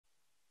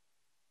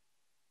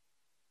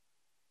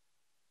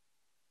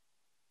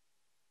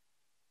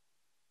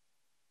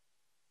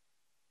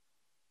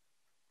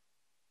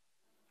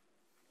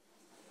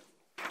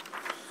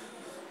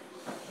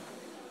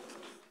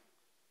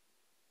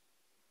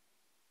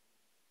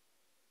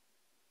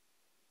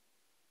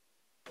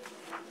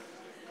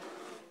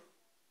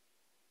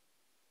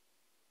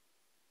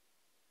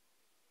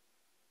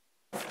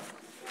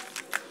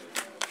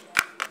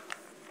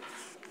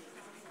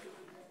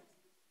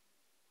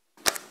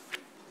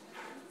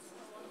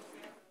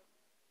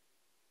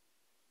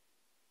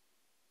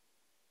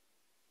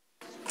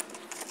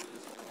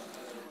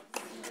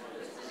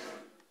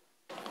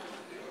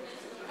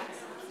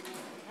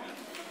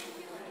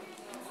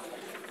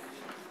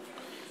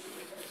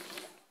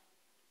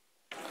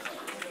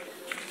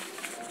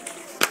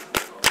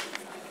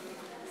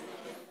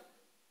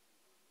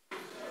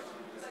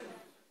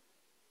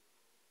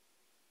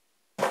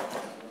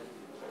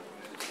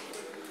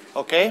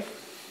Okay.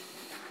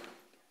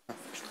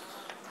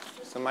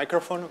 Is the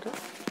microphone okay?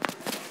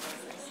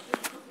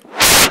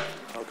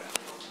 Okay.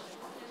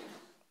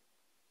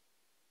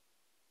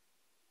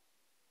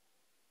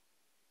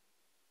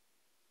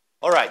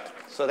 All right.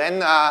 So then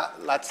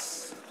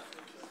let's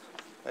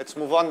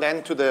move on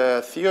then to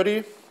the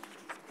theory.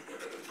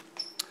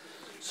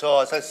 So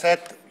as I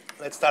said,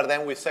 let's start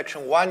then with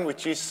section 1,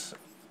 which is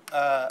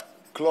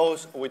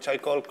which I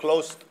call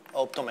closed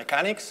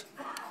optomechanics.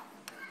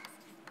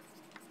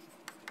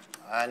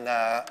 And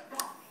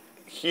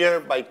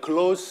here, by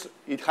close,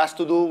 it has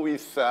to do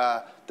with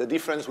the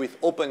difference with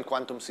open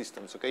quantum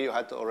systems. Okay, you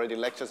had already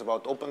lectures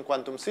about open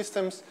quantum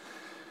systems,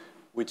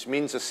 which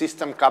means a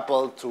system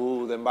coupled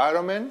to the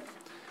environment.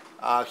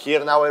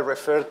 Here now I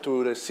refer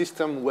to the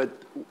system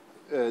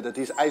that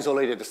is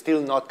isolated,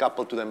 still not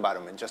coupled to the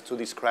environment, just to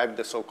describe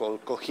the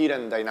so-called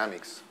coherent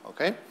dynamics.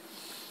 Okay.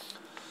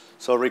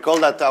 So recall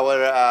that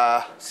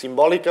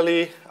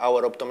symbolically,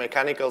 our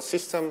optomechanical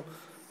system,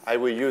 I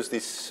will use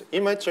this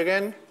image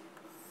again,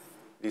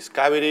 this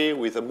cavity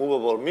with a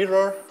movable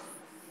mirror.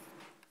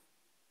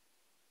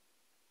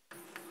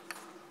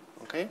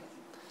 Okay.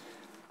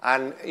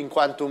 And in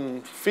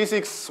quantum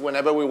physics,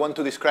 whenever we want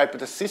to describe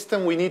the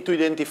system, we need to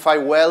identify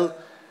well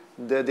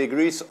the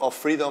degrees of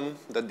freedom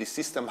that the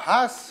system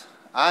has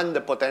and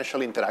the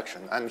potential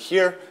interaction. And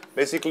here,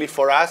 basically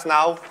for us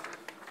now,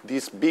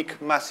 this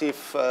big,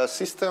 massive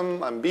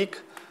system and big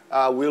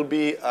will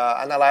be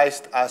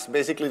analyzed as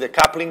basically the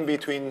coupling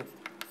between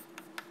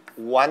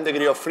 1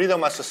 degree of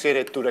freedom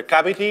associated to the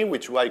cavity,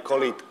 which I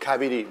call it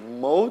cavity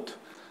mode.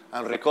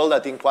 And recall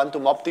that in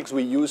quantum optics,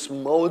 we use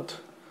mode.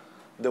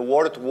 The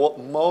word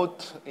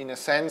mode, in a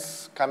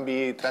sense, can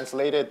be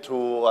translated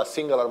to a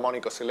single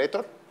harmonic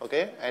oscillator.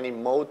 Okay? Any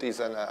mode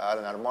is an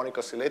harmonic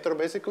oscillator,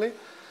 basically.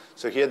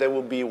 So here there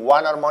will be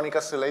 1 harmonic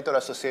oscillator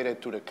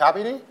associated to the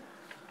cavity.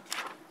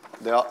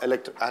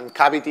 And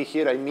cavity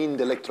here, I mean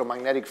the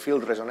electromagnetic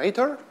field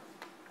resonator.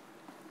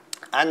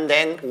 And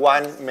then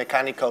 1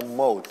 mechanical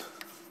mode.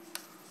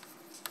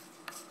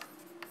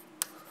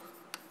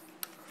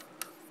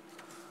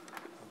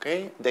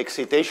 Okay? The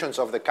excitations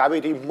of the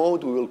cavity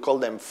mode, we will call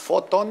them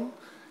photon.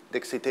 The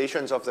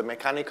excitations of the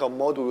mechanical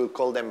mode, we will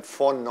call them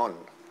phonon.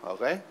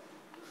 Okay?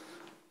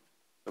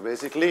 So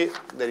basically,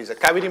 there is a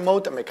cavity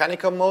mode, a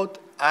mechanical mode,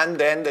 and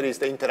then there is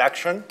the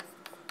interaction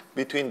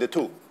between the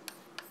two.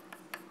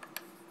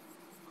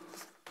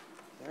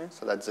 Okay?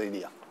 So that's the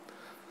idea.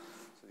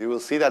 So you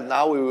will see that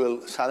now we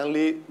will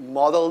suddenly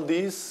model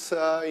this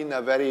in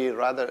a very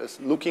rather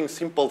looking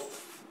simple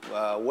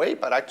way,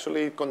 but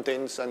actually it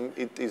contains and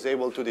it is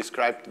able to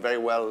describe very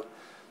well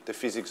the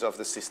physics of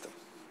the system.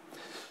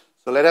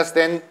 So let us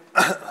then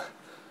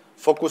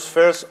focus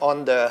first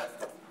on the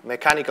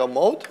mechanical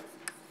mode.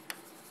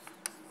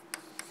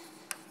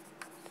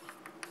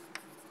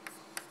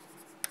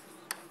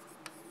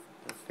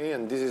 Okay,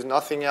 and this is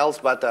nothing else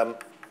but a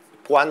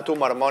quantum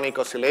harmonic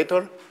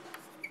oscillator.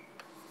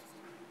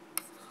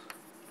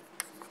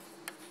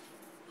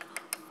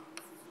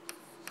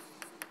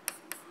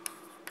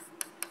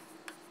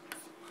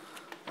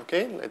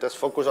 Okay, let us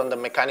focus on the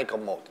mechanical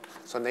mode.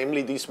 So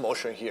namely this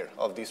motion here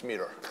of this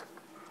mirror.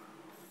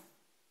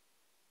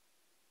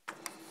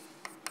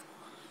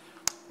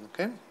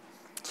 Okay,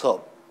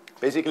 so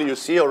basically you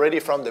see already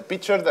from the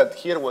picture that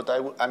here what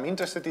I'm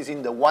interested is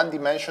in the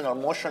one-dimensional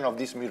motion of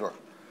this mirror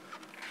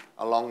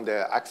along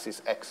the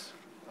axis X,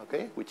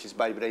 okay, which is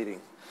vibrating.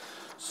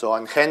 So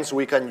and hence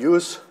we can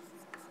use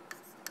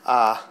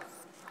the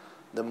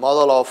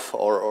model of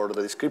or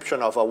the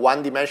description of a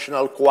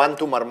one-dimensional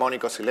quantum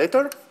harmonic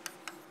oscillator.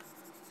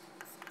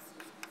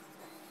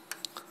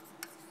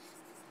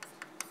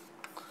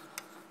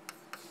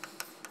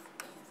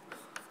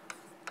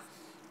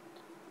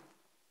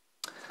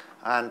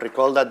 And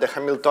recall that the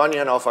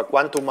Hamiltonian of a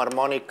quantum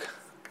harmonic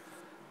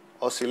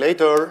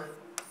oscillator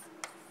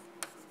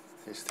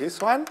is this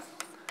one.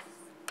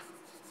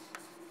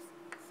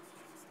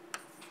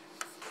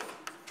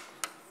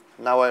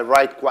 Now I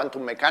write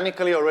quantum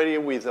mechanically already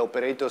with the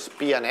operators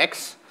P and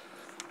X,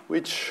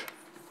 which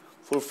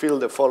fulfill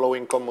the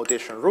following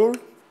commutation rule.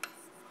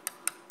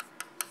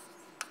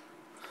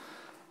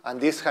 And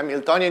this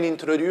Hamiltonian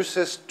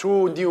introduces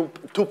two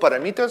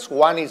parameters.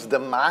 One is the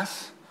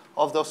mass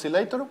of the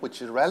oscillator,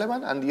 which is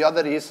relevant, and the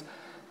other is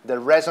the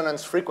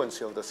resonance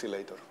frequency of the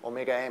oscillator,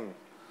 omega m.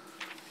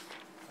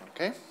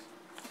 Okay?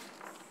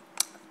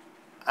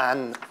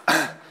 And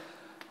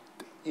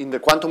in the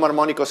quantum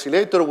harmonic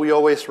oscillator, we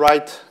always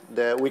write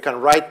we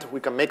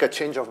can make a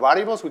change of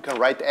variables. We can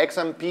write X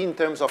and P in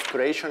terms of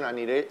creation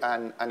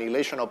and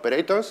annihilation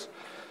operators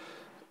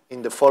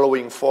in the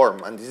following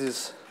form. And this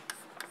is,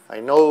 I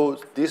know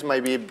this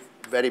might be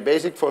very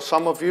basic for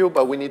some of you,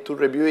 but we need to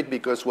review it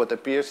because what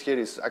appears here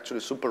is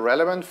actually super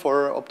relevant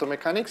for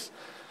optomechanics,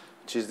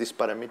 which is this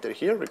parameter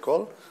here,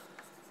 recall.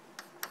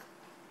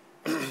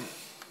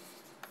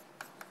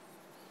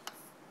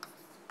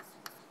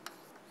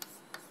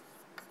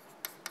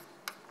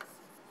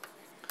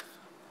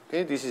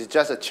 Okay, this is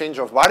just a change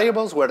of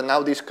variables where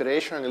now these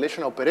creation and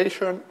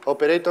annihilation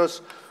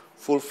operators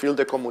fulfill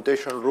the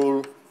commutation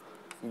rule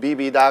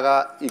BB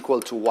dagger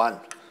equal to 1.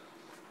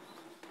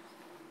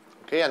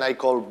 Okay, and I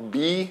call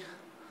B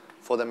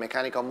for the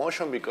mechanical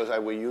motion because I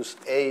will use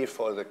A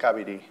for the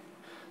cavity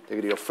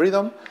degree of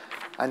freedom.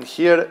 And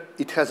here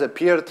it has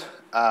appeared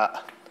a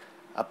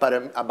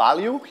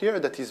value here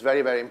that is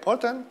very, very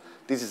important.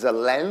 This is a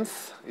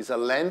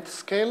length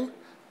scale.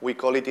 We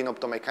call it in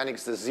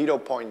optomechanics the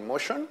 0-point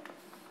motion.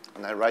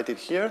 And I write it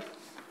here.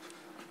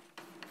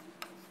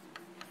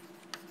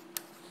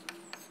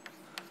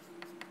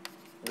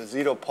 The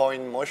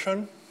 0-point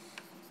motion.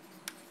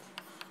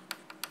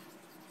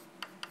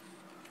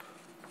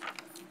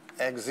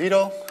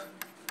 X0,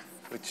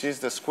 which is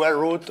the square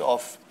root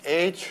of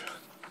h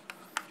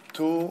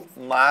to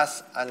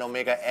mass and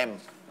omega m.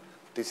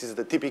 This is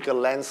the typical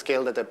length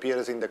scale that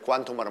appears in the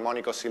quantum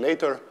harmonic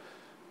oscillator,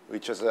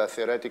 which as a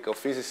theoretical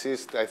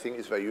physicist, I think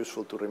is very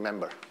useful to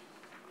remember,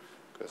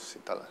 because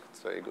it's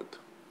very good.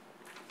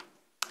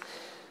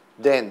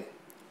 Then,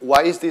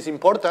 why is this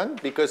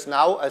important? Because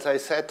now, as I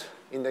said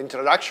in the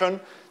introduction,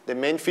 the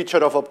main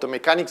feature of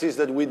optomechanics is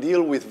that we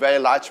deal with very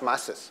large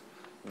masses.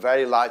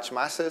 Very large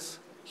masses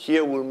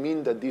here will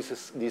mean that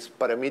this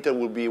parameter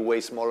will be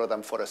way smaller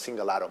than for a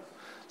single atom.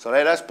 So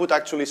let us put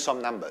actually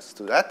some numbers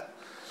to that.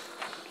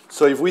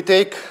 So if we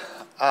take,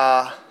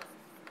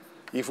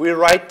 if we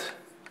write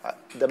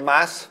the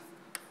mass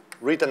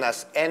written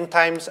as n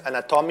times an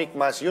atomic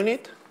mass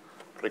unit,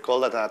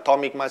 recall that an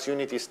atomic mass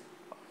unit is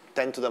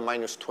 10 to the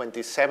minus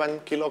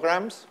 27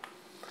 kilograms,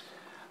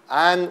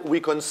 and we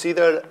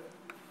consider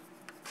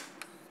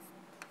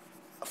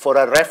for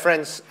a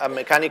reference a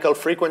mechanical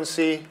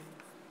frequency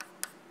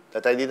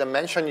that I didn't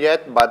mention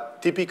yet,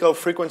 but typical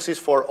frequencies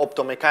for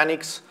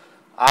optomechanics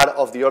are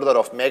of the order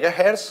of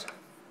megahertz.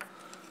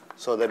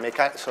 So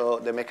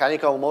the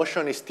mechanical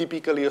motion is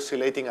typically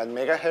oscillating at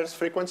megahertz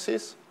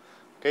frequencies.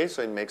 Okay,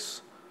 so it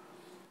makes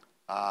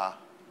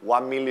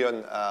 1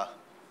 million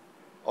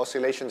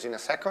oscillations in a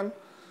second.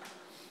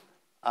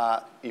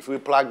 If we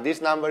plug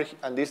this number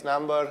and this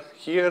number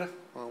here,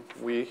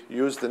 we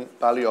use the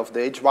value of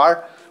the h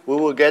bar, we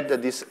will get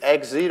that this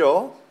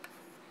x0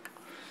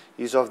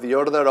 is of the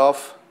order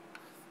of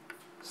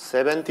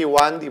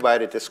 71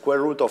 divided the square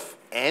root of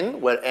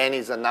n, where n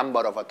is the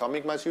number of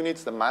atomic mass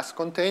units the mass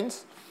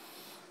contains,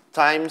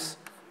 times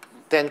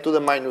 10 to the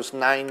minus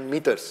 9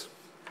 meters.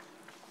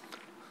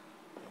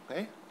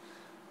 Okay?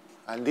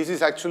 And this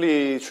is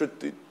actually,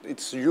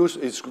 it's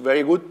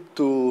very good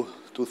to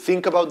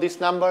think about these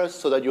numbers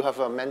so that you have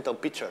a mental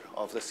picture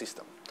of the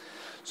system.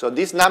 So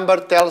this number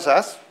tells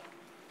us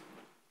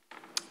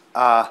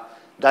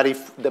that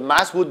if the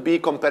mass would be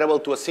comparable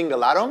to a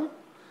single atom,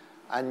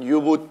 and you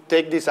would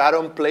take this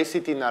atom, place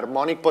it in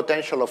harmonic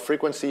potential of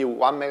frequency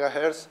 1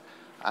 megahertz,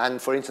 and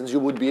for instance, you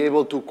would be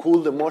able to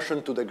cool the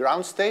motion to the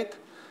ground state,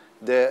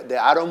 the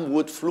atom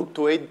would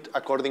fluctuate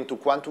according to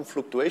quantum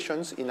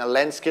fluctuations in a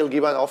length scale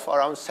given of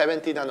around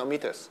 70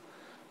 nanometers,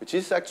 which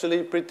is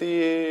actually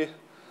pretty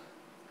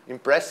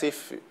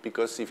impressive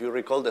because if you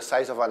recall, the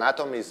size of an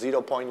atom is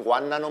 0.1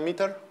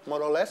 nanometer,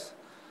 more or less.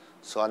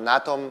 So an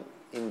atom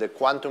in the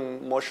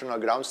quantum motional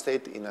ground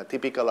state in a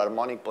typical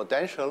harmonic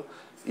potential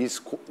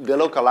is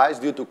delocalized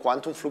due to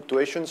quantum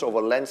fluctuations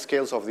over length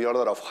scales of the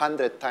order of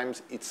 100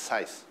 times its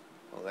size.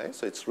 Okay?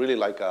 So it's really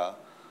like a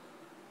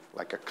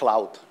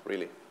cloud,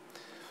 really.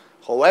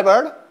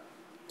 However,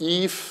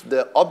 if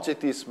the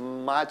object is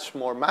much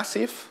more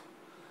massive,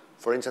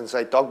 for instance,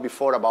 I talked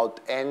before about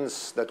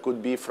n's that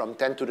could be from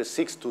 10 to the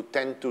 6 to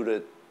 10 to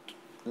the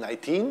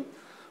 19,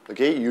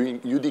 okay,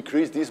 you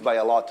decrease this by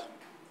a lot.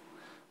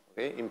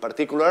 Okay? In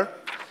particular,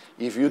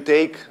 if you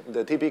take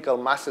the typical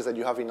masses that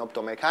you have in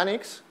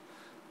optomechanics,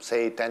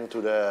 say 10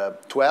 to the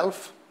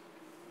 12,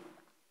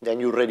 then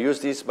you reduce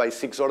this by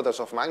 6 orders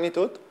of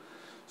magnitude.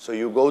 So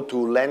you go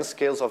to length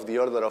scales of the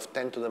order of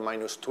 10 to the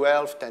minus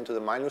 12, 10 to the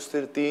minus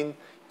 13,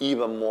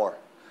 even more.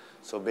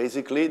 So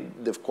basically,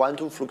 the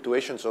quantum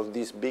fluctuations of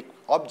this big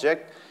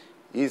object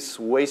is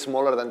way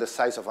smaller than the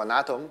size of an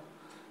atom,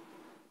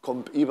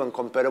 even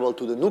comparable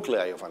to the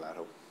nuclei of an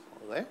atom.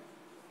 Okay?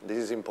 This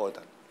is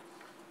important,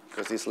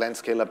 because this length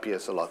scale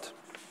appears a lot.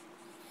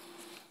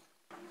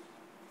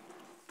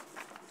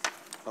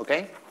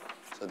 Okay?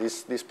 So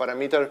this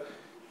parameter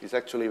is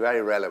actually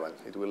very relevant.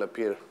 It will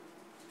appear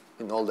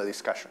in all the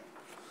discussion.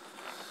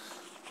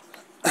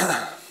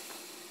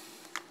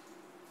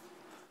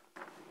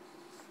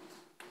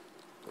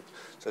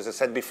 So as I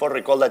said before,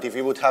 recall that if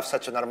you would have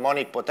such an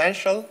harmonic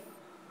potential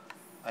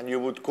and you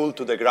would cool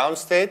to the ground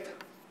state,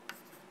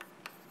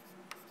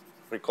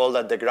 recall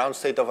that the ground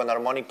state of an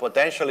harmonic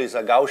potential is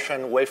a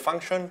Gaussian wave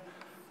function,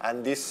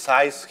 and this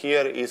size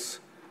here is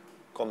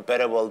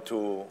comparable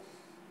to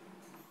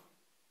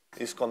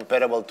the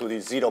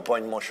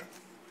 0-point motion.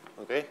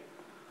 Okay?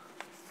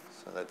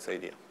 So that's the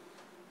idea.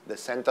 The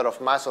center of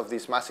mass of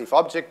this massive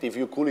object, if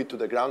you cool it to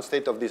the ground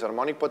state of this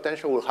harmonic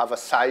potential, will have a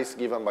size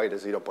given by the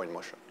 0-point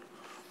motion.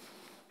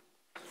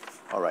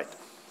 All right.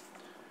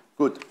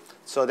 Good.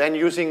 So then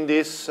using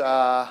this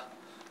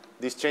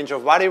change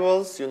of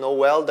variables, you know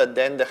well that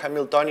then the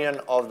Hamiltonian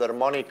of the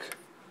harmonic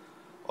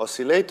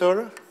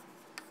oscillator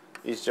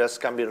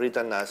can be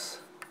written as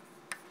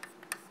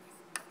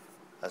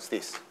as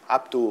this,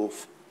 up to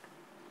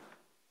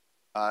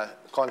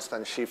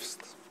constant shifts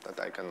that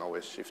I can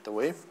always shift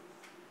away.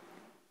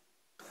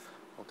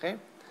 Okay?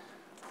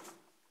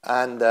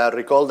 And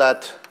recall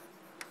that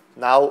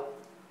now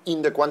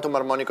in the quantum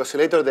harmonic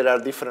oscillator, there are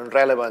different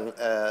relevant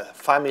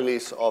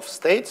families of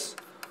states.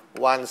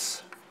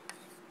 Ones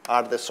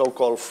are the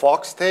so-called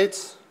Fock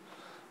states,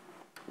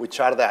 which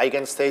are the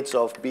eigenstates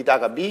of B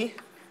daga B,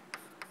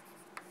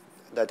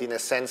 that in a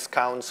sense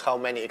counts how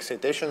many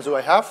excitations do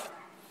I have.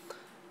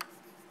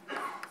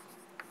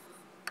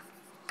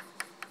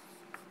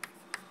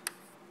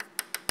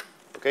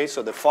 Okay,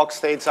 so the Fock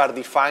states are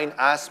defined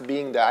as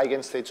being the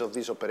eigenstates of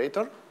this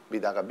operator, B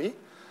daga B,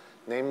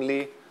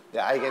 namely the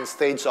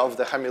eigenstates of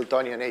the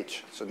Hamiltonian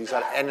H. So these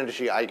are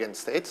energy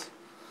eigenstates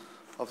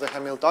of the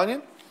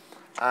Hamiltonian.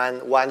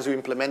 And once you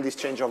implement this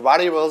change of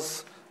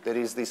variables, there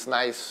is this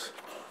nice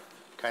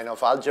kind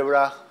of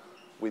algebra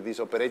with these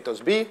operators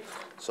B.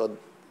 So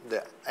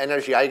the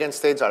energy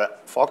eigenstates are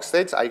Fock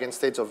states,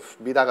 eigenstates of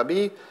B daga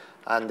B,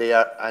 and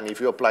if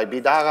you apply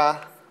B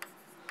daga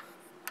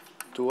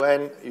to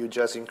n, you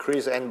just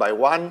increase n by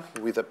 1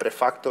 with a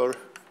prefactor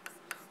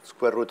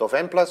square root of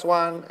n plus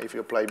 1. If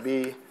you apply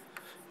B,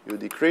 you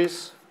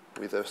decrease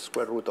with the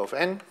square root of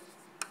n.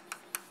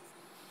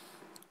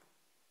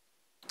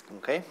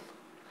 Okay?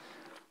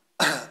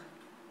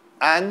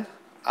 And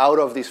out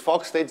of these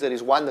Fock states, there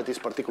is one that is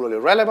particularly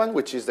relevant,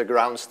 which is the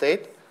ground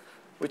state,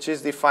 which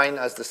is defined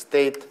as the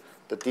state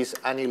that is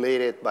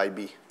annihilated by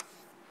B.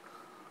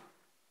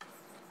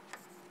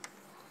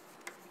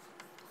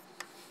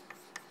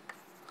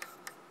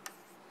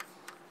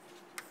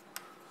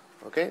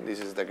 Okay,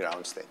 this is the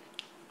ground state.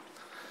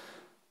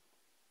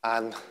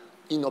 And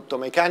in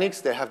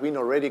optomechanics, there have been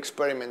already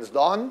experiments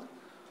done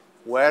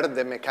where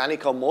the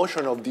mechanical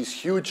motion of these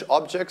huge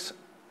objects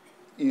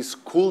is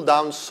cooled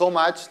down so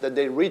much that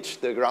they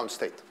reach the ground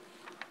state.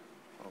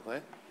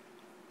 Okay?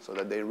 So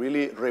that they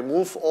really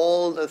remove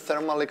all the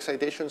thermal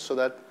excitation so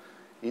that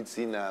it's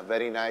in a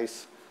very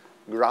nice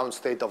ground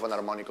state of an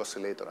harmonic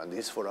oscillator. And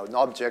this for an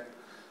object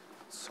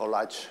so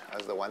large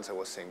as the ones I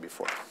was saying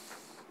before.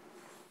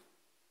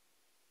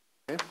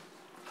 Okay?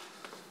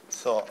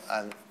 So,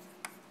 and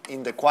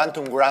in the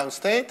quantum ground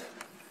state,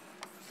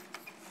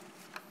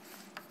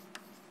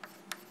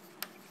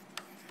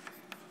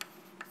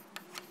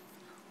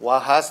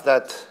 one has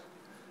that,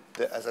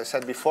 as I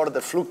said before,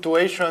 the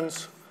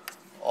fluctuations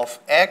of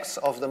x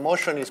of the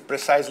motion is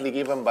precisely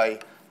given by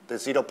the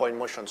 0-point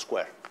motion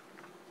square.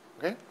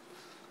 Okay?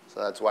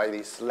 So that's why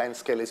this length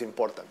scale is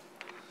important.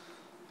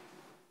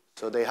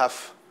 So they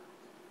have,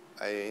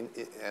 I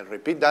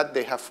repeat that,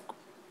 they have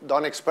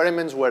done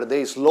experiments where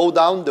they slow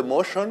down the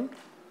motion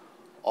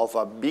of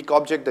a big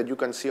object that you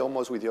can see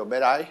almost with your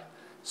bare eye,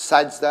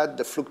 such that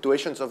the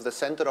fluctuations of the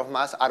center of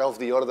mass are of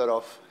the order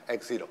of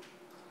x0,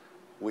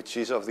 which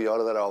is of the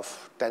order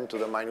of 10 to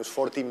the minus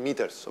 14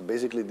 meters. So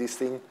basically, this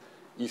thing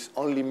is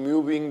only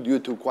moving due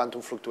to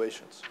quantum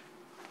fluctuations.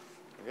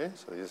 Okay,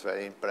 so this is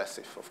very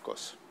impressive, of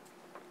course.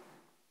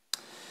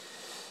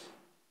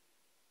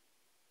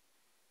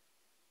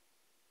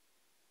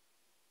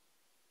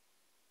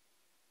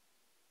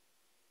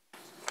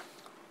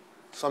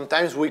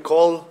 Sometimes we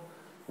call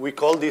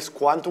these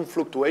quantum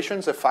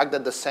fluctuations the fact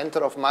that the center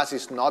of mass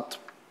is not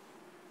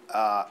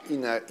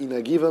in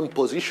a given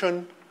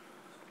position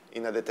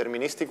in a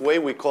deterministic way.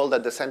 We call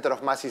that the center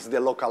of mass is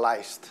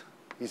delocalized.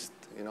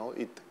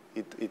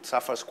 It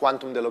suffers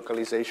quantum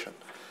delocalization.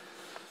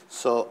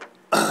 So,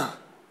 so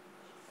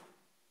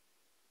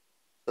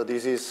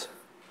this is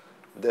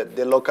the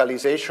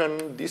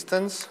delocalization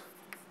distance.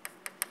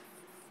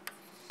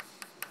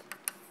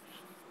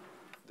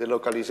 The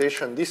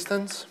localization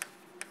distance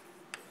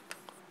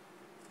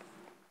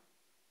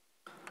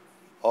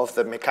of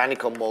the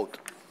mechanical mode.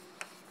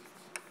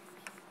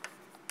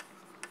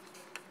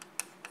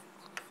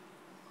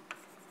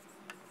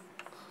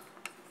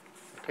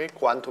 Okay,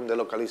 quantum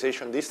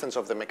delocalization distance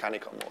of the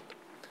mechanical mode.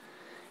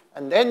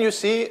 And then you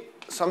see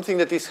something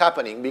that is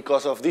happening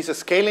because of this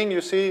scaling.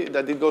 You see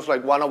that it goes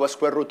like 1 over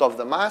square root of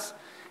the mass.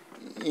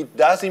 It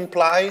does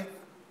imply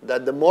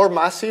that the more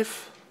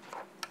massive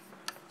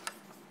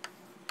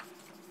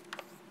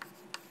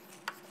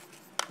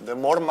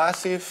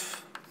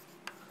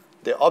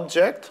the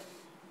object,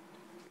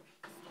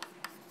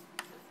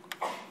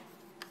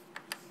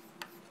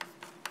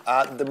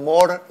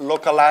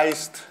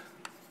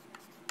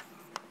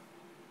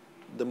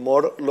 the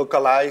more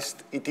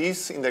localized it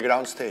is in the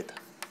ground state.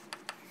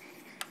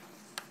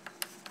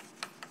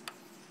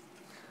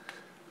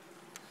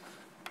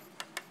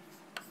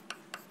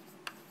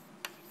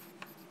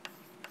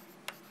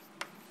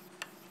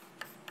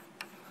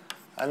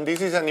 And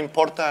this is an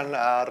important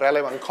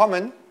relevant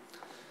comment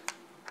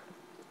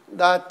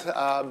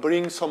that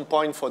brings some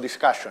point for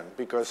discussion,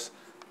 because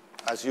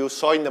as you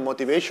saw in the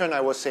motivation,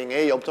 I was saying,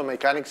 hey,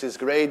 optomechanics is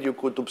great. You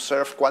could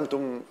observe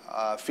quantum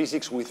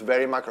physics with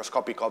very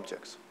macroscopic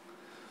objects.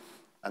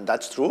 And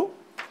that's true.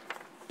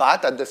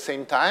 But at the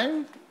same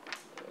time,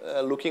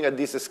 looking at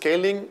this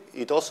scaling,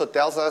 it also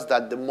tells us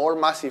that the more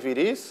massive it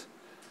is,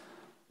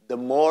 the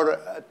more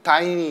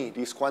tiny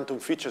these quantum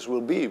features will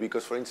be,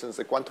 because, for instance,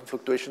 the quantum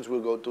fluctuations will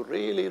go to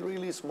really,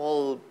 really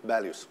small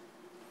values.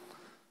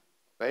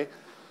 Okay?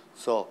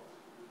 So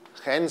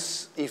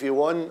hence, if you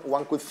want,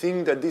 one could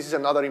think that this is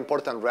another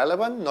important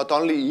relevant, not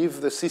only if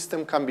the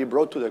system can be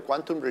brought to the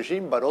quantum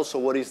regime, but also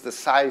what is the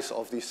size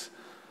of this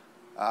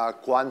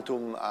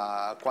quantum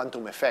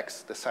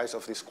effects, the size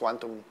of this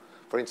quantum,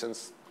 for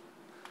instance,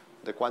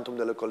 the quantum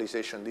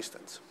delocalization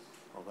distance.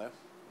 Okay?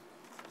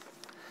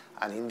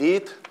 And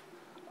indeed,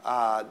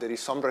 there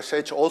is some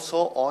research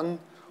also on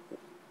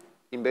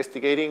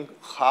investigating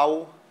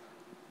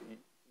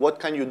what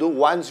can you do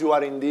once you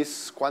are in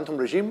this quantum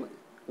regime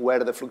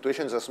where the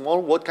fluctuations are small,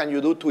 what can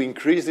you do to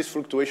increase these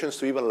fluctuations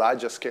to even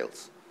larger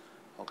scales,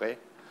 okay?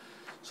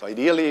 So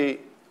ideally,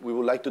 we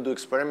would like to do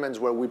experiments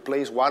where we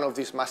place one of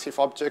these massive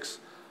objects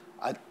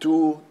at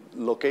two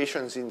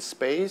locations in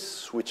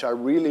space which are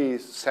really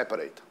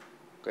separate,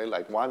 okay?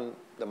 Like one,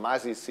 the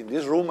mass is in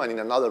this room and in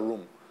another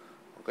room,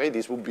 okay?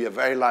 This would be a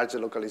very large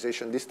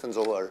localization distance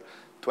over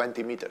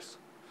 20 meters.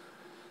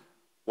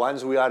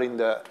 Once we are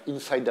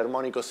inside the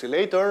harmonic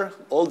oscillator,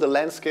 all the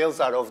length scales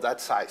are of that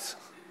size.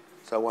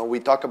 So when we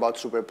talk about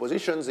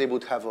superpositions, they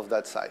would have of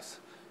that size.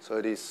 So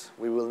it is,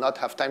 we will not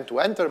have time to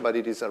enter, but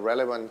it is a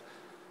relevant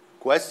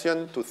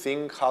question to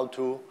think how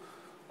to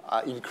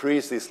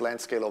increase this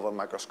length scale over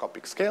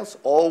microscopic scales,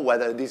 or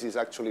whether this is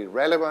actually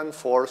relevant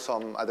for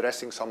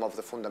addressing some of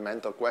the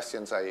fundamental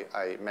questions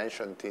I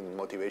mentioned in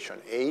motivation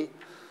A,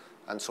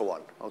 and so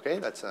on. Okay,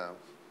 that's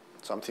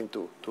something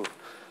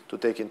to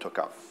take into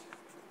account.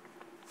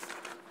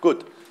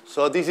 Good.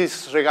 So this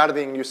is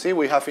regarding, you see,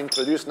 we have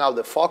introduced now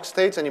the Fock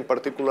states, and in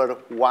particular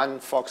one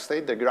Fock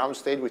state, the ground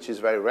state, which is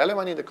very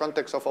relevant in the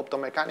context of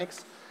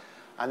optomechanics.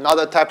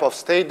 Another type of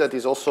state that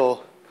is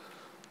also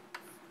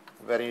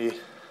very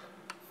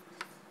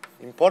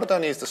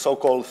important is the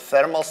so-called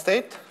thermal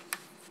state.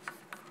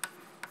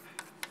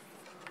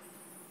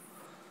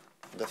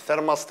 The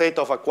thermal state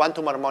of a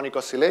quantum harmonic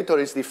oscillator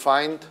is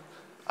defined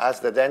as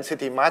the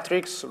density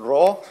matrix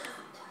rho,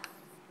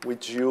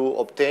 which you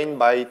obtain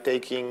by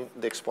taking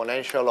the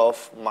exponential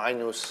of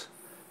minus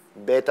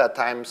beta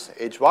times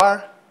h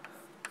bar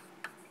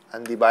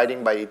and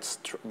dividing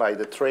by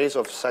the trace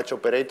of such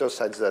operators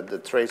such that the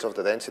trace of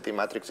the density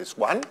matrix is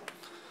 1,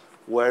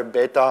 where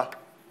beta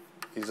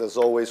is as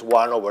always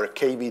 1 over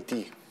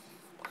kBt.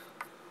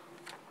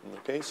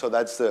 Okay, so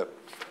that's the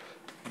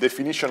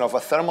definition of a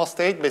thermal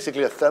state.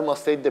 Basically, a thermal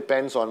state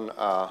depends on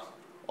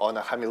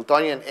a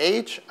Hamiltonian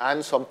h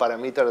and some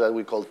parameter that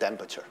we call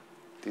temperature.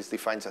 This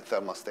defines a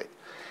thermal state.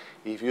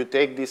 If you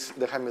take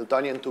the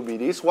Hamiltonian to be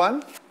this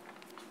one,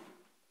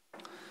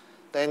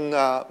 then,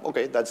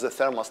 okay, that's the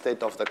thermal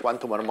state of the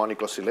quantum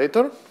harmonic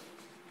oscillator.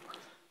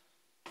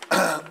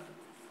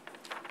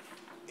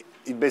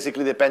 It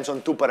basically depends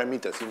on two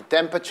parameters, in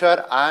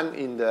temperature and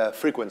in the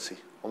frequency,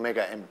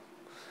 omega m.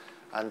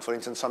 And for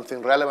instance,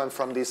 something relevant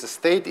from this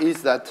state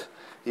is that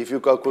if you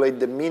calculate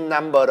the mean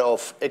number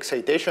of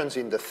excitations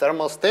in the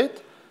thermal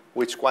state,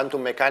 which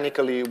quantum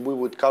mechanically we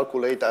would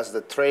calculate as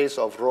the trace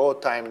of rho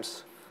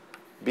times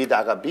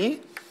beta b,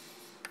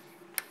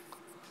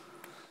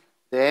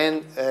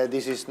 then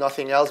this is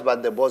nothing else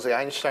but the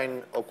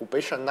Bose-Einstein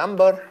occupation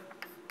number.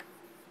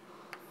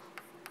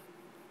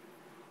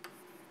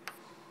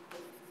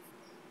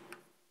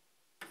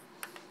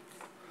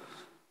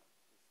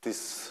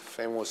 This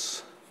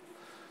famous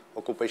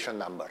occupation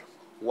number,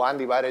 1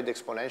 divided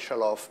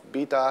exponential of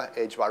beta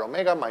h bar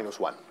omega minus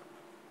 1.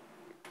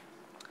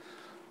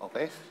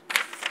 Okay?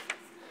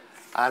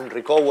 And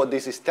recall what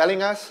this is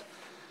telling us.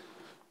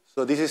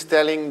 So this is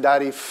telling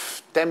that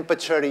if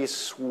temperature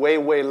is way,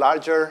 way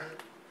larger,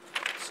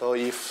 so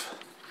if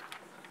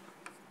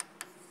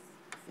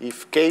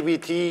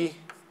kBt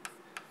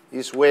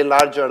is way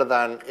larger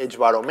than h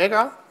bar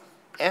omega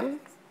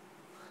m,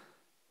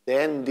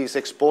 then this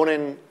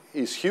exponent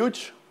is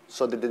huge,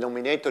 so the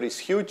denominator is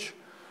huge.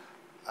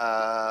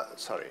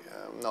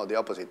 No, the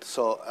opposite.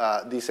 So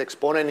this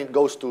exponent, it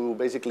goes to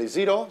basically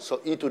 0.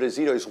 So e to the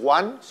 0 is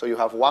 1. So you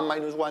have 1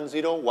 minus 1,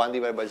 0, 1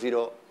 divided by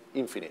 0,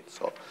 infinite.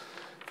 So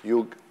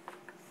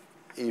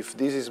if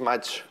this is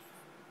much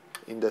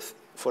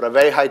for a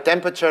very high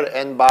temperature,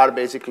 n bar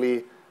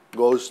basically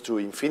goes to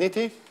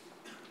infinity.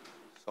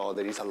 So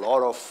there is a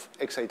lot of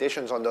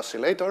excitations on the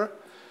oscillator.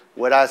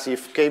 Whereas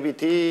if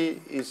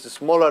kBt is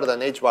smaller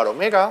than h bar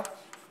omega,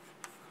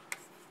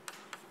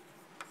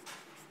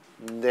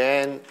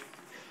 then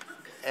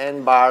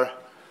n bar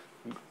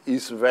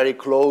is very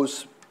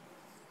close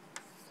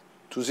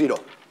to 0.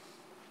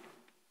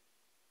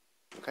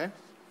 Okay?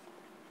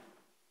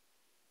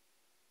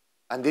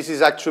 And this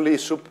is actually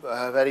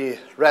very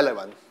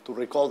relevant to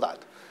recall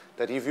that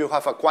if you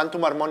have a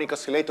quantum harmonic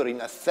oscillator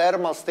in a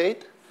thermal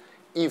state,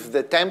 if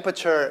the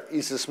temperature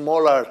is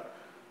smaller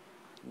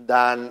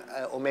than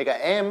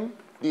omega m,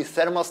 the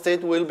thermal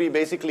state will be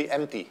basically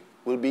empty,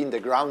 will be in the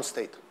ground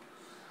state.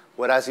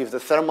 Whereas if the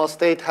thermal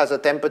state has a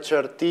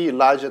temperature T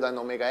larger than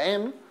omega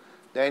m,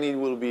 then it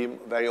will be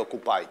very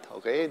occupied.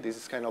 Okay, this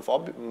is kind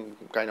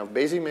of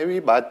basic maybe,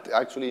 but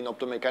actually in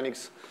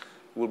optomechanics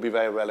will be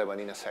very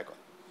relevant in a second.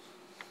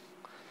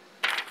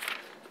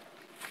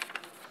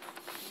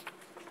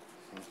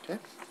 Okay.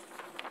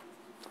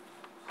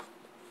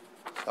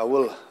 I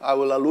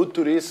will allude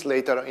to this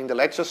later in the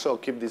lecture, so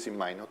keep this in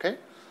mind, okay?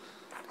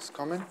 This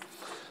comment.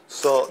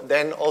 So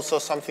then also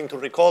something to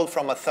recall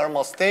from a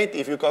thermal state,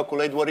 if you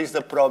calculate what is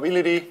the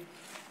probability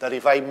that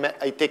if I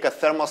take a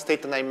thermal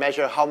state and I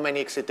measure how many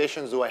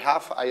excitations do I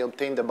have, I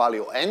obtain the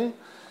value n,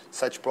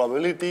 such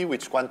probability,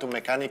 which quantum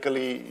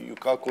mechanically you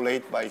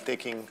calculate by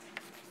taking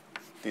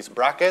this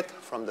bracket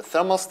from the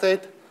thermal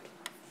state.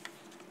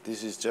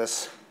 This is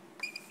just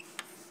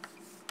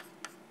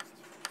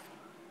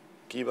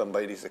given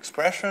by this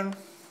expression.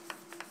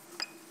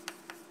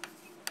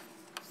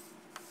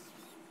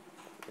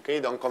 Okay,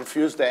 don't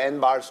confuse the n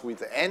bars with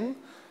the n.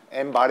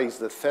 N bar is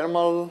the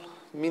thermal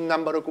mean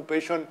number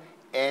occupation.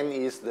 N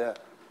is the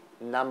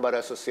number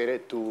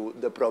associated to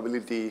the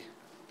probability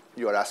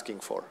you are asking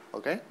for,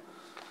 okay,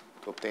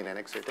 to obtain n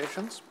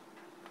excitations.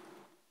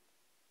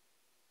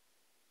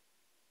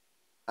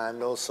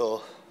 And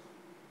also,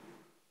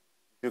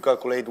 you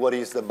calculate what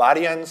is the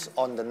variance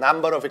on the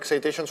number of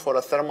excitations for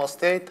a thermal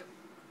state,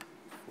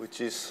 which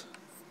is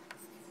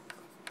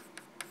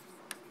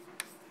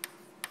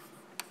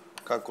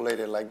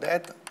calculated like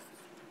that.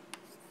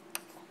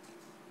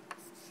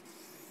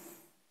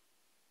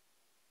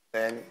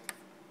 Then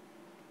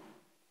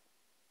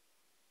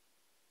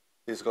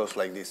this goes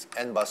like this,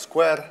 n bar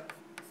square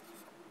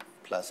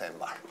plus n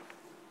bar.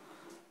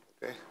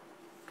 Okay.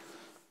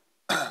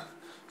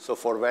 So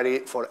for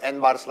n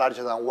bars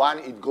larger than 1,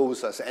 it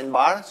goes as n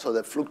bar. So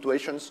the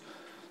fluctuations,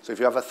 so if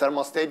you have a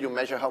thermal state, you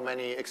measure how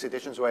many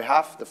excitations do I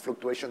have. The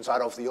fluctuations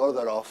are of the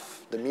order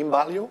of the mean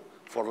value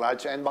for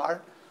large n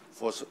bar.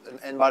 For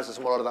n bars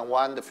smaller than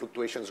 1, the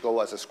fluctuations go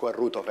as a square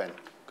root of n,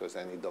 because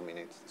then it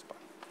dominates this part.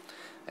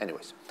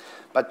 Anyways,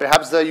 but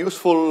perhaps the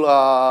useful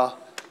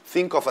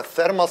thing of a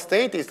thermal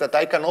state is that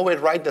I can always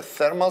write the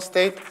thermal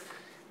state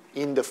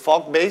in the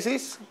Fock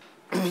basis.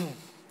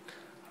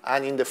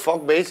 And in the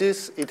Fock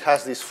basis, it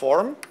has this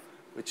form,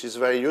 which is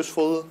very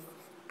useful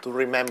to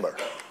remember.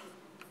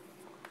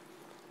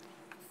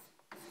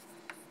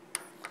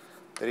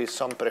 There is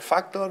some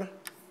prefactor.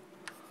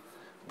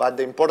 But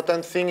the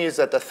important thing is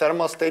that a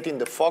thermal state in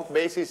the Fock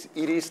basis,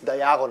 it is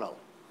diagonal.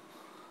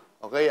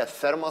 Okay, a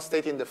thermal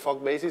state in the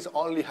Fock basis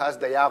only has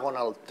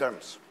diagonal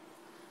terms.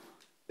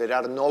 There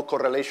are no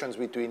correlations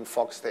between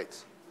Fock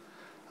states.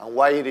 And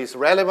why it is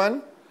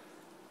relevant?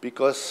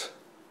 Because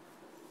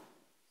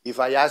if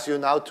I ask you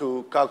now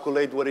to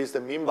calculate what is the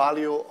mean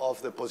value of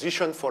the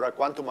position for a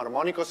quantum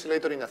harmonic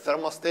oscillator in a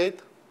thermal state,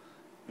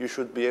 you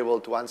should be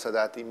able to answer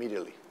that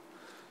immediately.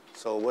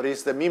 So what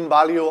is the mean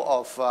value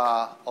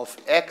of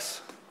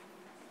x?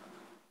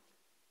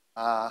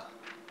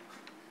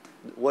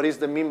 What is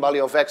the mean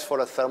value of x for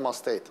a thermal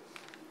state?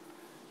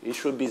 It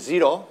should be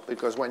 0,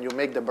 because when you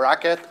make the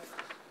bracket,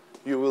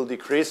 you will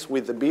decrease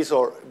with the b's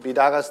or b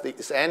dagas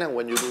is n, and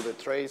when you do the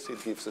trace,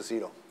 it gives a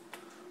 0.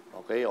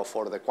 Okay, or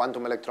for the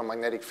quantum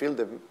electromagnetic field,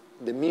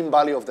 the mean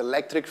value of the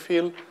electric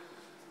field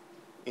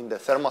in the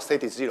thermal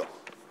state is 0.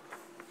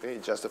 Okay,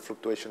 just the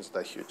fluctuations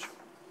that huge.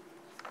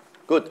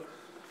 Good.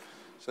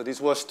 So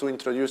this was to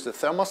introduce the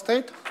thermal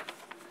state.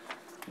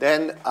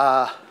 Then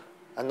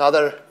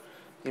another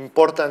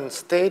important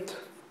state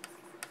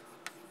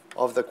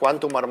of the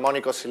quantum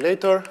harmonic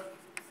oscillator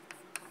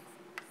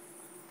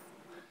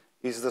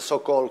is the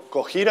so-called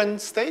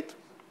coherent state.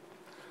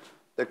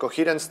 The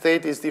coherent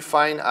state is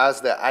defined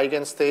as the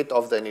eigenstate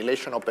of the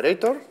annihilation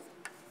operator.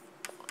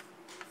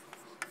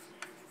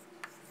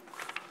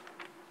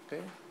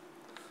 Okay.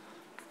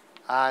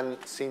 And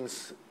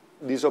since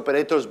these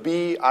operators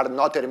B are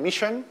not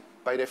Hermitian,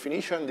 by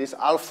definition, this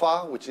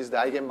alpha, which is the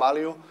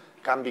eigenvalue,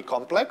 can be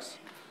complex.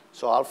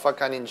 So alpha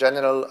can, in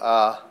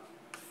general,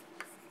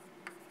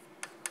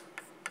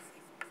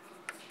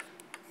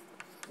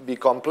 be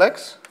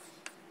complex.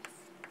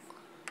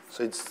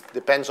 So it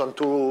depends on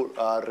two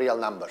real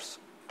numbers,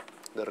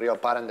 the real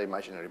part and the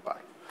imaginary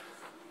part.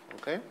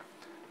 Okay?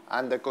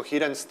 And the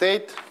coherent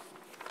state,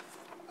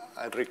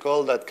 I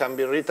recall that can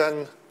be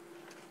written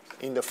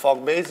in the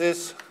Fock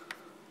basis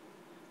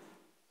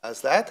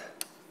as that.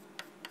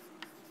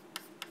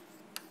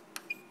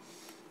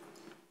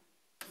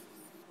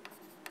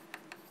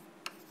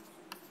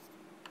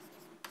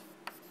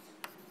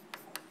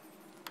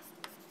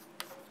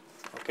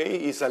 Okay,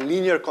 it's a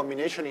linear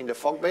combination in the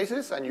Fock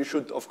basis, and you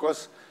should, of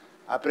course,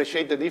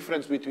 appreciate the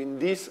difference between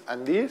this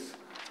and this.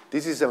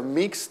 This is a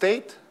mixed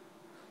state,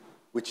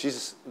 which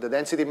is the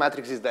density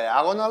matrix is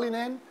diagonal in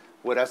n,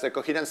 whereas the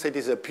coherent state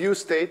is a pure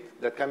state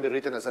that can be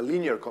written as a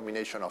linear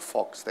combination of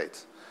Fock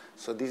states.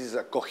 So this is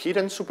a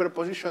coherent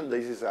superposition.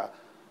 This is a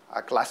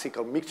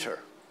classical mixture.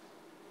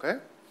 Okay?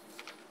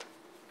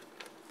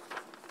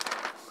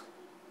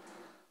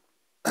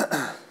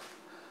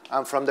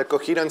 And from the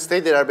coherent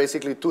state, there are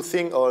basically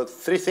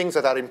three things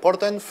that are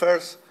important.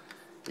 First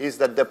is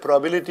that the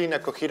probability in a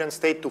coherent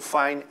state to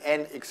find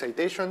n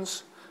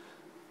excitations,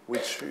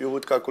 which you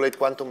would calculate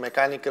quantum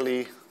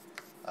mechanically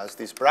as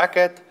this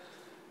bracket.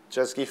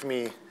 Just give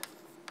me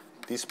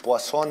this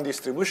Poisson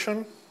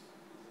distribution.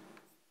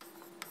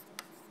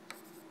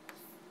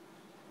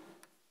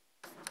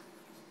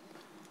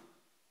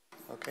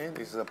 Okay,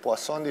 this is a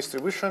Poisson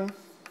distribution.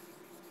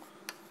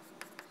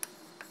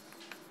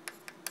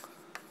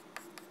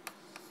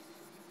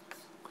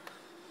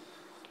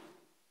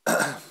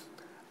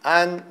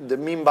 And the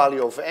mean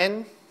value of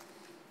n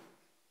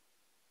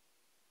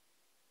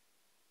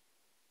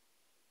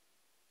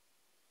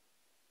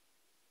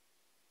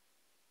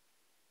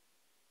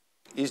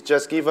is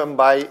just given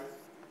by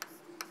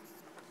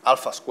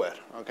alpha square,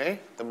 okay?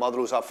 The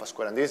modulus alpha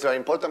square. And this is very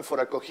important for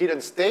a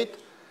coherent state.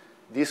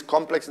 This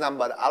complex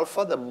number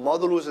alpha, the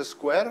modulus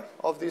square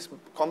of this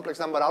complex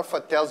number alpha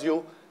tells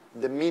you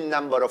the mean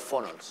number of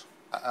phonons,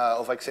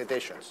 of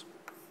excitations.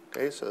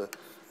 Okay, so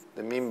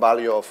the mean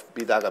value of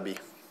B daga B.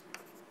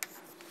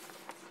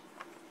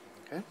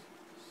 Okay.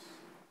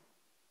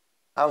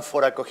 And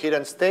for a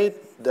coherent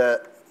state,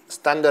 the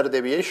standard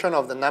deviation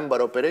of the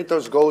number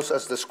operators goes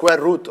as the square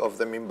root of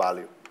the mean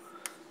value.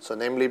 So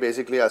namely,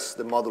 basically, as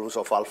the modulus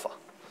of alpha.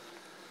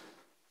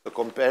 So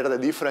compare the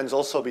difference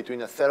also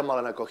between a thermal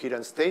and a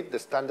coherent state. The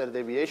standard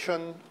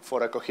deviation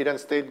for a coherent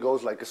state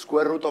goes like a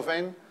square root of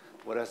n,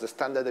 whereas the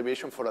standard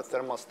deviation for a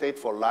thermal state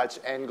for large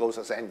n goes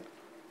as n.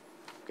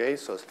 Okay,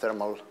 so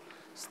thermal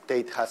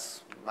state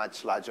has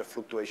much larger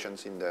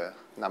fluctuations in the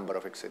number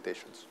of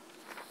excitations.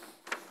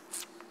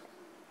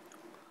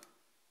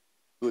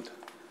 Good.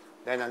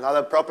 Then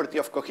another property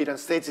of coherent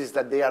states is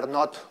that they are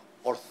not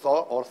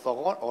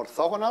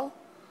orthogonal.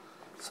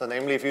 So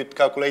namely, if you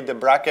calculate the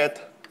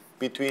bracket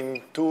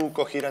between two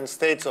coherent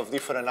states of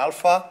different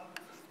alpha,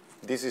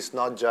 this is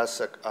not just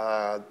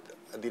a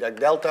Dirac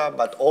delta,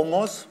 but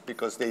almost,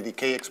 because they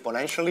decay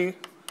exponentially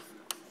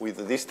with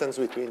the distance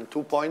between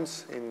 2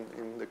 points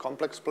in the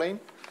complex plane.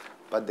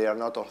 But they are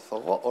not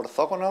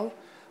orthogonal,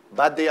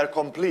 but they are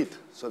complete.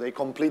 So they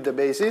complete the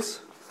basis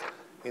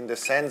in the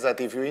sense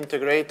that if you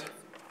integrate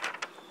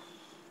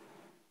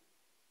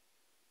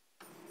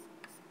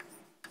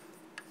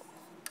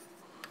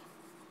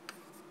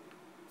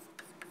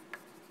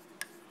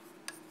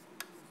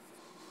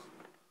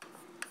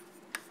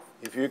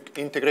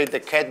the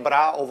ket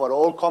bra over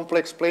all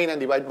complex plane and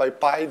divide by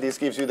pi, this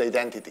gives you the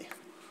identity.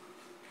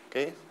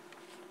 Okay?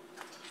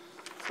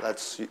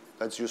 That's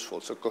useful.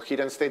 So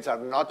coherent states are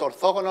not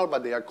orthogonal,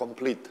 but they are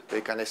complete.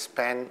 They can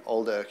span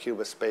all the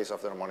Hilbert space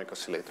of the harmonic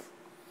oscillator.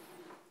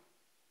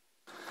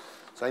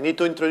 So I need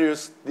to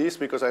introduce this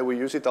because I will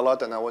use it a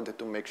lot, and I wanted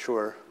to make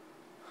sure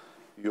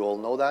you all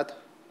know that,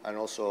 and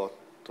also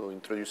to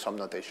introduce some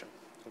notation.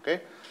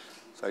 Okay?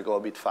 So I go a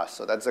bit fast.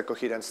 So that's the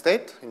coherent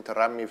state.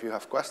 Interrupt me if you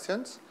have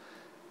questions.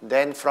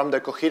 Then from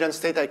the coherent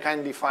state, I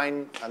can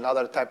define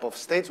another type of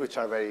states, which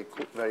are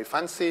very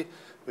fancy,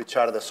 which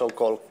are the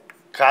so-called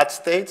cat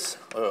states,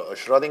 or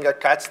Schrödinger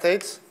cat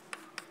states,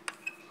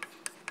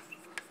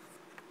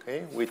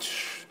 okay,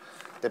 which,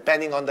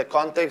 depending on the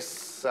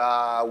context,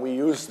 we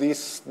use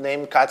this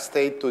name cat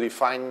state to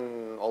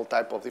define all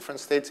type of different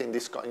states. In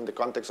the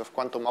context of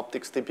quantum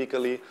optics,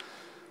 typically,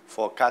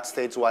 for cat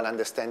states, one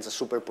understands a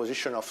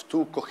superposition of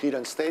two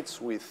coherent states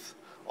with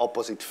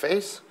opposite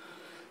phase.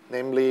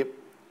 Namely,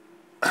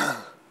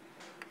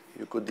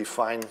 you could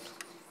define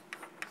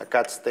a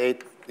cat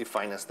state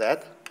defined as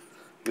that.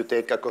 You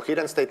take a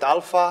coherent state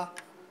alpha,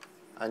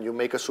 and you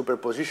make a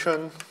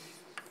superposition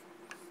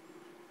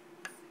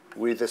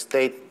with the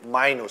state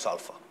minus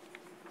alpha.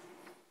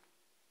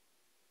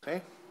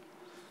 Okay?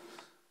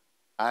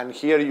 And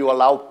here you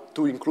allow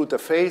to include a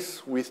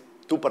phase with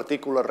two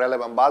particular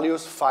relevant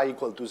values, phi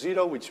equal to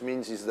 0, which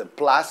means is the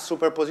plus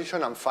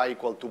superposition, and phi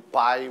equal to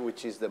pi,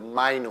 which is the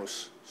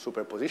minus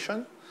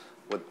superposition,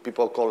 what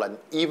people call an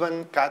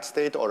even cat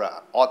state or an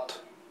odd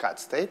cat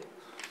state.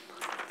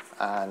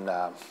 And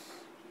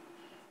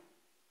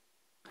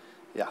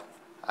yeah,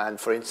 and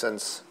for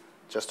instance,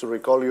 just to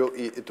recall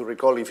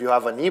if you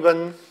have an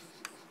even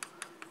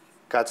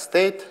cat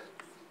state,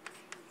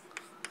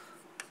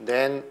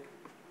 then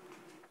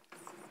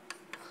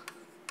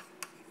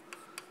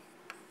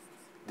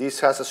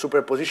this has a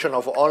superposition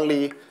of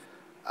only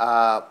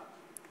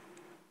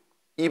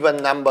even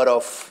number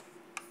of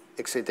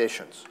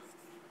excitations.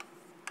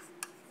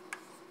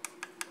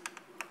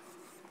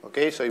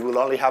 Okay, so you will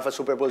only have a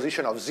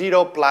superposition of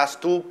 0, plus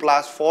 2,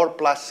 plus 4,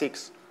 plus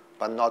 6,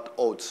 but not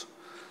odds.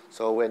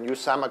 So when you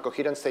sum a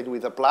coherent state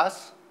with a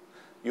plus,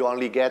 you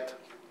only get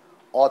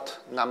odd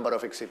number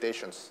of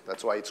excitations.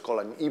 That's why it's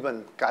called an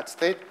even cat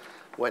state.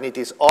 When it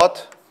is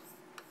odd,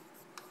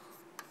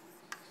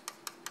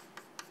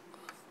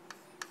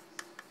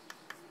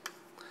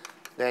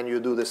 then you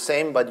do the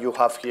same, but you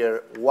have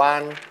here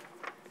 1,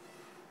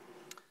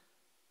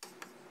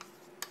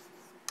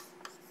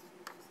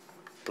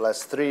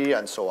 plus 3,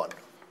 and so on.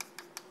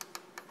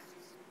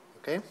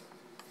 Okay?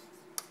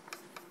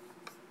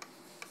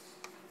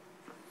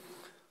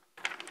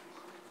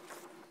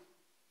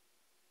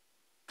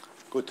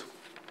 Good.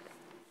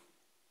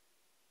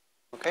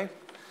 Okay?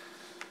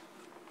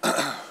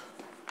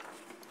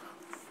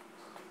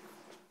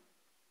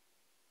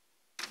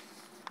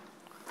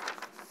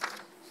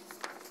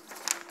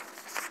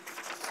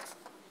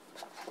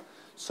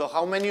 So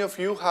how many of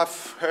you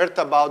have heard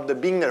about the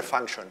Wigner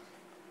function?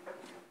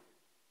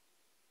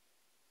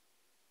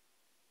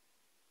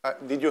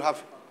 Did you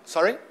have,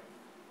 sorry?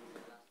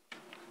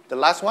 The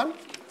last one?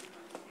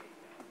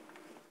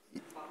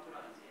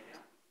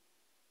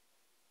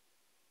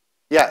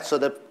 Yeah, so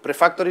the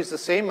prefactor is the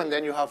same, and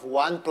then you have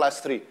 1 plus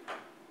 3.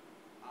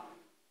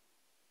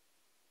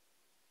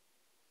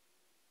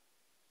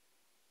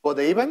 For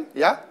the even,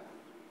 yeah?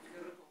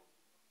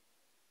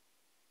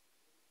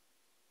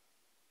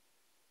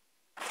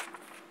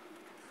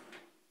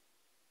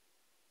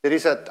 There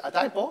is a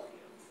typo?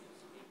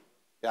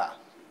 Yeah,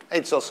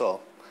 it's also,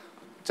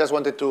 just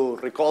wanted to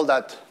recall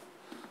that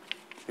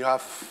you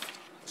have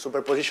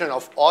superposition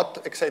of odd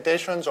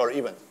excitations or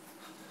even.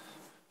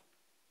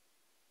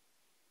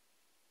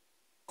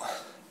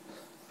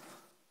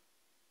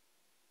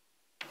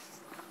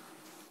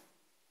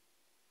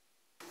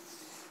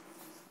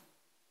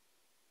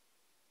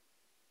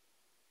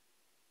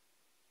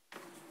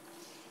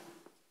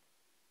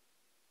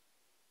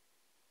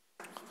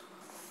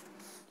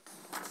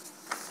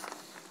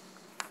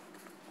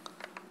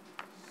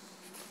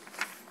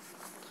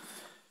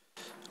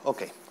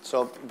 Okay,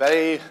 so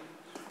very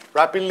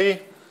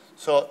rapidly,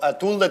 so a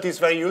tool that is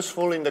very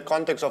useful in the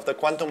context of the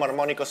quantum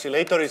harmonic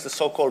oscillator is the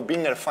so-called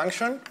Wigner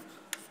function.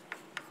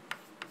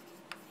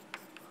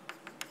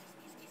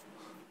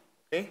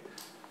 Okay,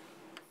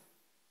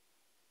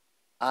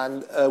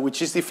 and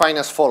which is defined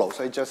as follows.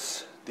 I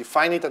just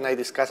define it and I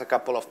discuss a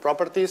couple of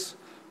properties,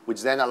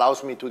 which then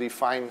allows me to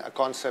define a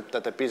concept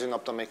that appears in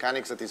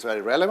optomechanics that is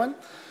very relevant.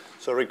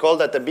 So recall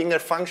that the Wigner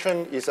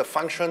function is a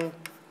function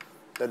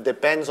that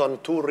depends on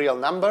two real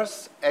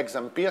numbers, x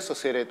and p,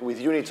 associated with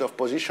units of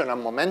position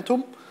and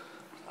momentum.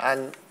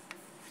 And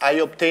I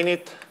obtain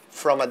it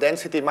from a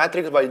density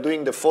matrix by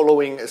doing the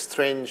following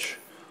strange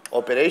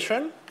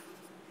operation.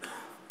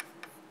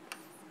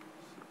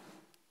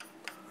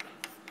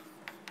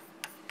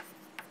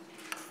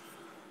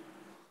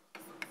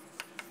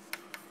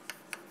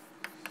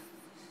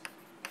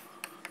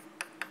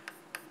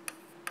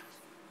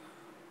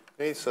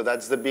 Okay, so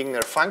that's the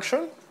Wigner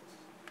function.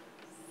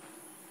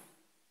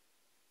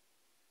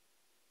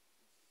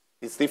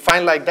 It's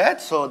defined like that,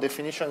 so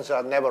definitions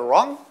are never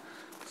wrong.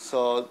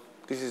 So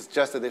this is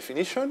just a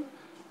definition.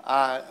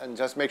 And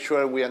just make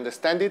sure we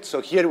understand it.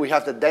 So here we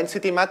have the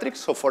density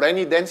matrix. So for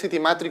any density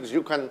matrix,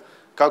 you can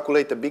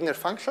calculate the Wigner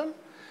function.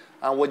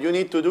 And what you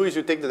need to do is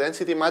you take the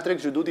density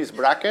matrix, you do this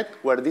bracket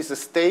where these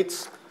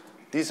states,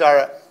 these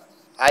are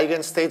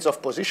eigenstates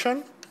of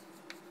position.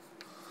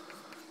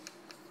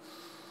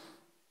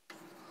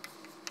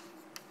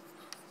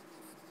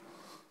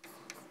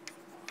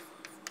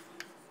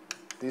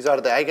 These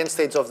are the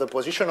eigenstates of the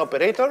position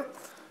operator.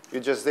 You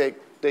just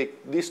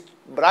take this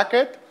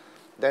bracket,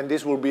 then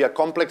this will be a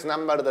complex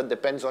number that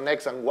depends on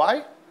x and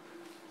y.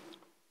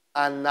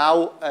 And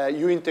now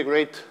you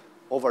integrate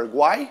over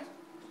y,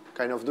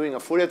 kind of doing a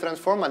Fourier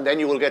transform, and then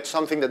you will get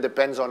something that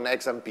depends on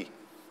x and p.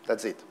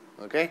 That's it,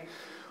 okay?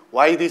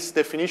 Why this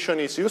definition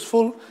is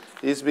useful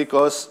is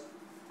because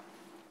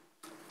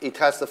it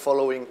has the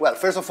following. Well,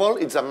 first of all,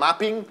 it's a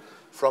mapping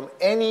from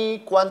any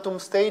quantum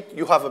state.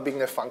 You have a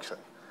Wigner function.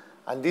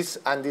 And this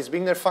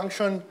Wigner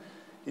function,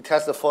 it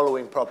has the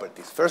following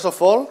properties. First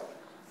of all,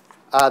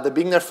 the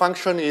Wigner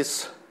function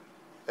is,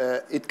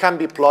 it can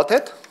be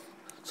plotted.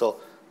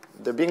 So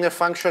the Wigner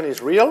function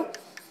is real.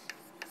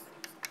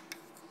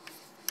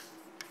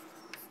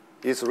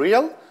 Is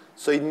real,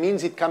 so it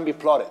means it can be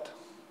plotted.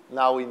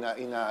 Now in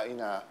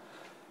a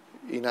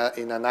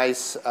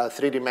nice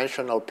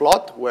three-dimensional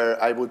plot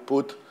where I would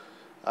put,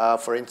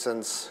 for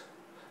instance,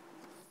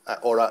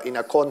 or in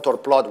a contour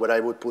plot where I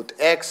would put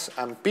x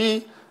and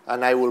p,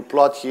 and I will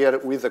plot here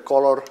with the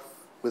color,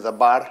 with a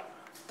bar,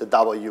 the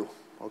W,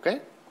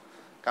 okay?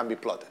 Can be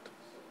plotted,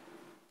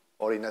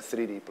 or in a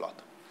 3D plot.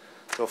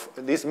 So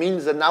this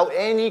means that now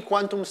any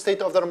quantum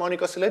state of the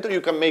harmonic oscillator, you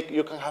can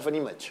have an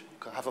image, you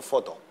can have a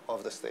photo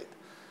of the state,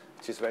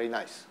 which is very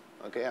nice,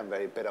 okay, and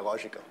very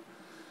pedagogical.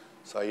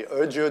 So I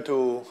urge you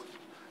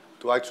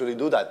to actually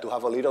do that, to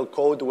have a little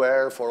code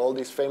where for all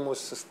these famous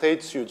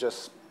states, you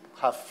just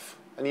have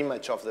an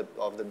image of the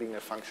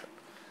Wigner function.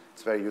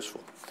 It's very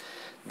useful.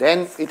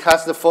 Then it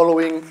has the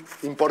following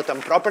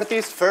important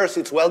properties. First,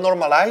 it's well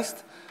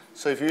normalized.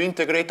 So if you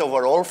integrate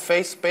over all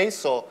phase space,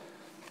 so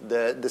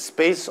the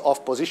space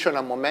of position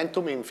and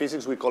momentum, in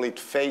physics we call it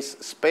phase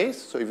space.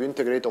 So if you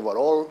integrate over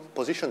all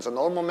positions and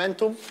all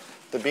momentum,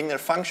 the Wigner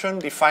function,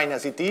 defined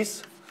as it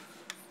is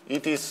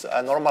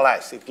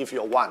normalized. It gives you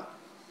a 1.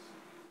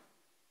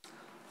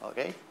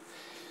 Okay?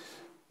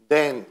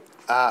 Then,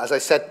 as I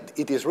said,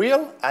 it is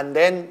real. And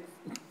then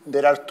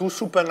there are two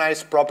super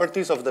nice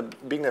properties of the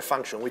Wigner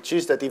function, which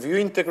is that if you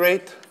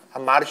integrate a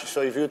margin,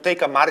 so if you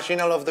take a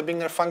marginal of the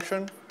Wigner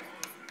function,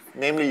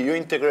 namely you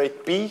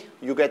integrate p,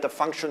 you get a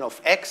function of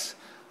x,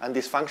 and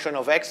this function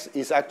of x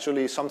is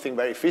actually something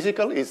very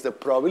physical. It's the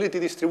probability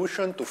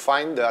distribution to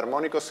find the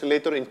harmonic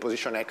oscillator in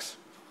position x.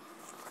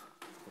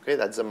 Okay,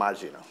 that's the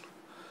marginal.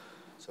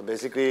 So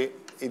basically,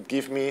 it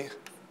gives me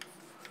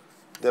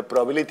the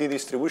probability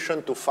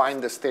distribution to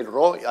find the state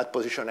rho at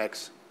position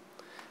x.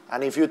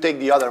 And if you take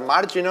the other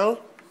marginal,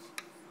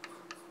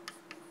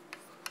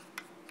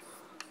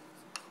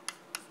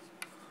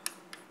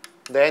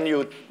 then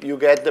you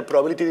get the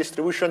probability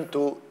distribution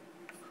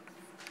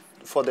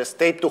for the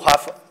state to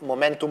have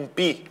momentum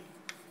P.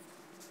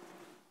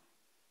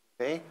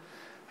 Okay?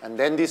 And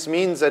then this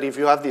means that if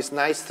you have this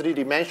nice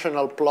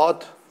three-dimensional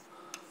plot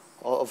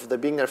of the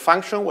Wigner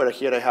function, where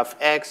here I have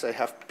X, I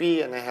have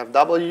P, and I have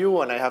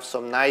W, and I have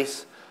some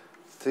nice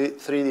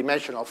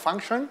three-dimensional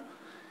function,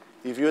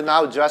 if you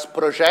now just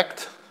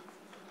project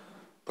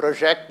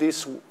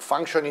this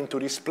function into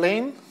this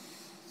plane,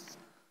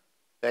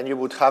 then you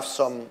would have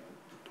some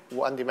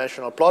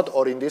one-dimensional plot,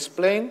 or in this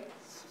plane,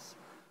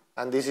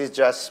 and this is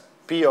just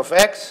P of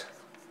X,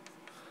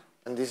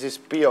 and this is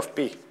P of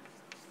P.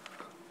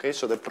 Okay,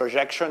 so the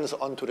projections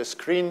onto the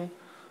screen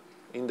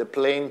in the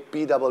plane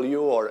PW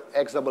or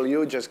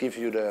XW just give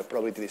you the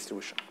probability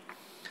distribution.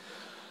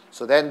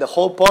 So then the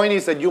whole point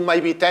is that you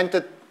might be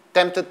tempted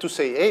to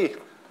say, hey,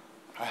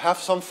 I have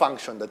some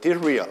function that is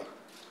real.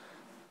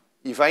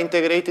 If I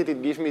integrate it, it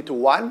gives me to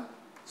 1.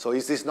 So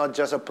is this not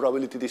just a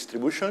probability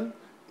distribution?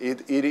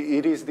 It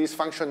is this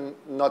function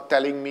not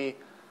telling me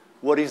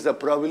what is the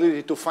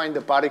probability to find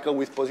the particle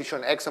with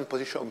position X and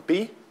position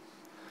P?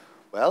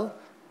 Well,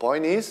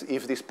 point is,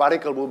 if this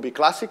particle will be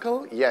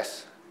classical,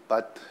 yes.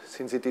 But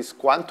since it is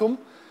quantum,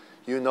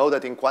 you know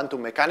that in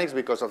quantum mechanics,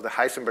 because of the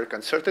Heisenberg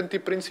uncertainty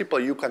principle,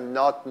 you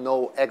cannot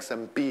know X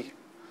and P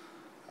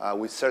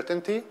with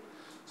certainty.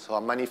 So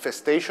a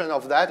manifestation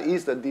of that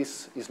is that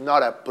this is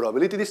not a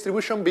probability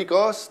distribution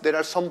because there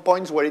are some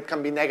points where it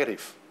can be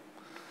negative.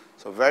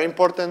 So very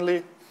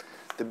importantly,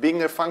 the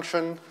Wigner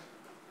function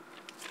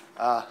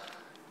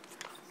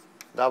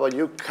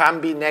W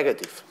can be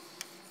negative.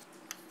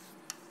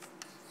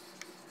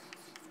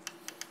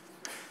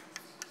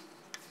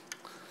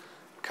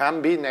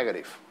 Can be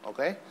negative,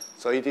 okay?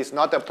 So it is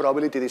not a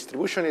probability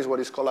distribution, it's what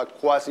is called a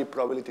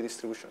quasi-probability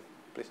distribution.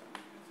 Please.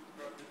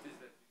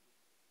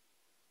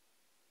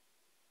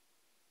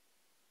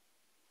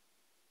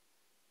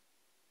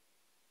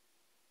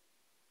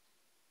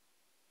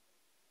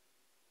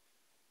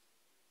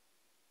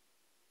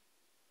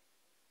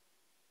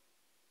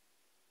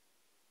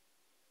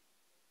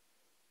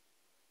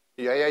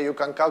 Yeah, you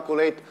can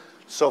calculate.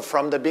 So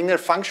from the Wigner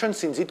function,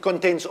 since it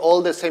contains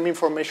all the same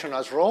information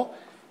as rho,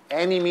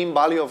 any mean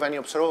value of any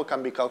observable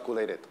can be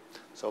calculated.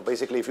 So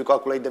basically, if you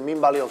calculate the mean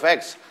value of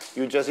X,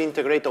 you just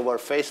integrate over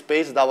phase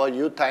space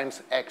W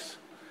times X.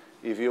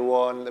 If you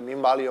want the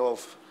mean value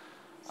of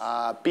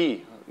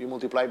P, you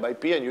multiply by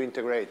P and you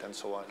integrate and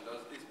so on. Does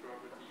this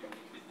property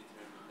uniquely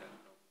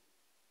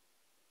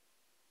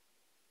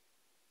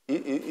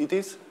determine that? It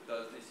is?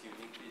 Does this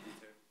uniquely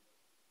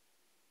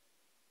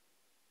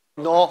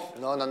determine?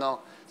 No.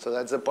 So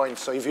that's the point.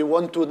 So if you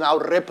want to now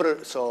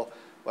so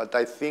what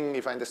I think,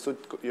 if I understood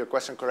your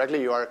question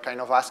correctly, you are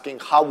kind of asking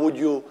how would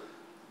you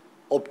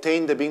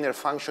obtain the Wigner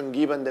function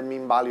given the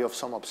mean value of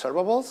some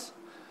observables?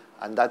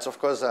 And that's, of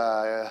course,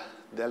 a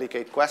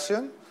delicate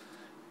question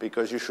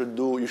because you should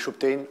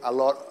obtain a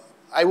lot.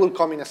 I will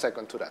come in a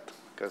second to that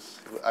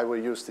because I will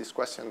use this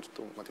question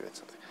to motivate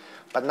something.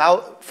 But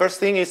now, first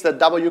thing is that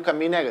W can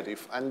be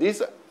negative. And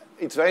this,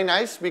 it's very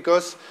nice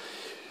because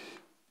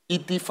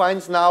it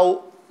defines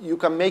now you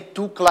can make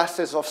two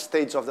classes of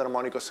states of the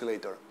harmonic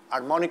oscillator.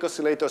 Harmonic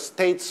oscillator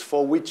states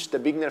for which the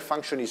Wigner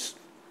function is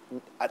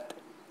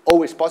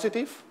always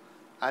positive,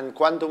 and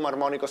quantum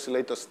harmonic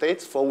oscillator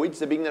states for which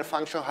the Wigner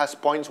function has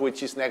points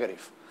which is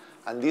negative.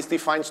 And this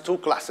defines two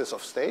classes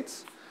of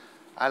states.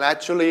 And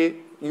actually,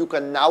 you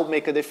can now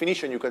make a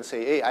definition. You can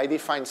say, hey, I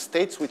define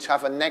states which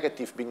have a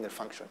negative Wigner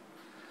function.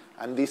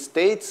 And these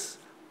states,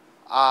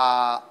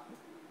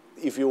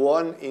 if you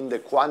want, in the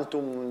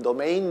quantum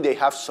domain, they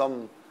have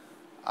some,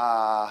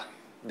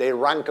 they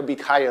rank a bit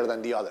higher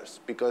than the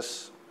others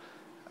because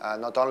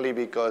not only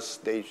because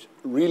they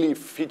really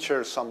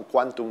feature some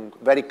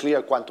very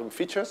clear quantum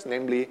features,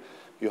 namely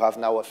you have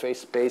now a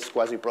phase space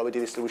quasi-probability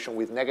distribution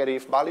with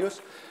negative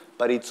values,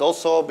 but it's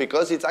also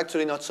because it's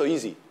actually not so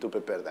easy to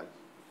prepare them,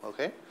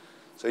 okay?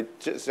 So it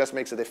just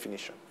makes a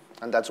definition.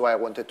 And that's why I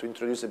wanted to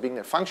introduce the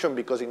Wigner function,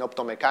 because in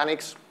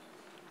optomechanics,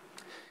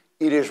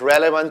 it is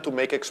relevant to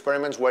make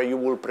experiments where you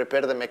will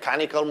prepare the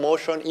mechanical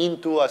motion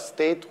into a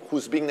state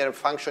whose Wigner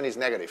function is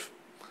negative.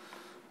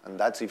 And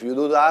that's, if you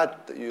do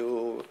that,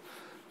 you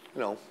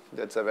know,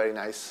 that's a very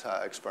nice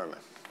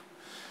experiment.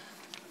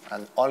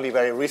 And only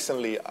very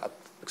recently,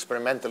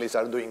 experimentalists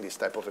are doing this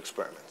type of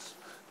experiments.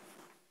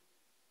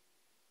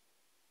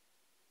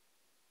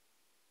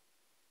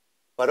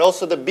 But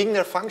also the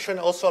Wigner function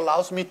also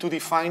allows me to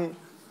define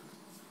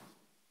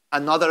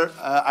another,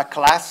 a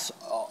class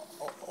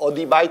or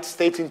divide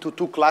states into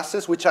two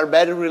classes, which are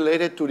very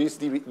related to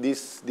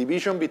this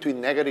division between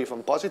negative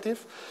and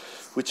positive,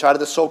 which are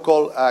the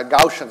so-called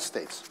Gaussian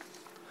states.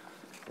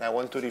 And I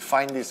want to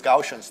define these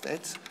Gaussian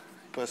states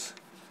because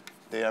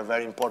they are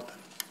very important.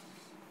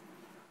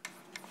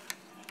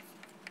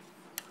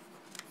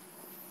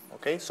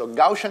 Okay, so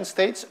Gaussian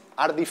states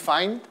are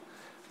defined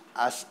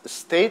as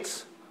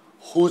states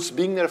whose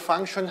Wigner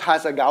function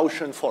has a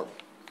Gaussian form,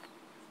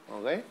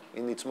 okay,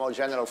 in its more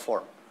general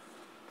form.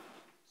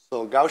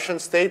 So Gaussian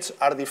states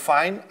are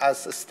defined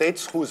as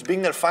states whose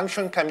Wigner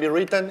function can be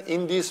written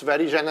in this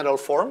very general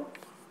form.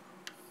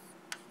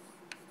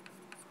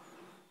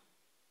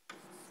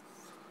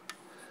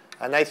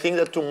 And I think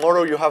that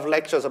tomorrow you have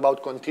lectures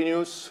about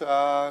continuous,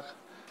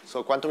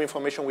 so quantum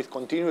information with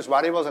continuous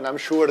variables, and I'm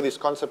sure this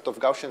concept of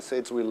Gaussian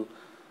states will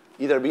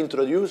either be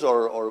introduced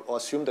or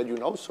assume that you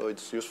know, so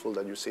it's useful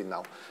that you see it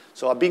now.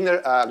 So a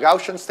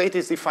Gaussian state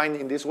is defined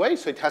in this way.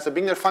 So it has a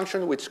Wigner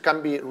function which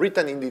can be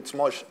written in its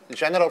most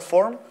general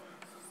form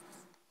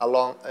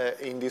along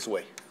in this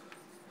way.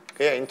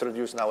 Okay, I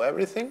introduce now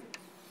everything.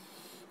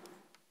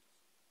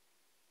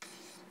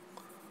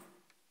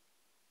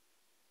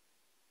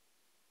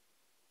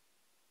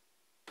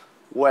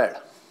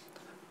 Where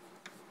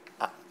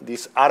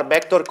this R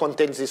vector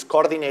contains these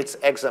coordinates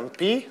x and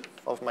p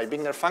of my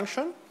Wigner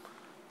function.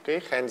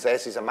 Okay, hence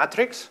S is a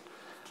matrix.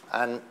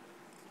 And,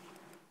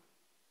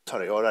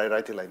 sorry, or I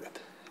write it like that,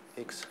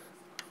 X.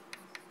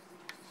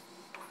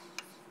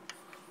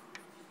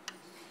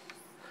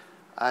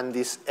 And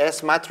this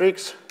S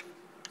matrix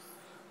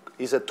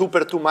is a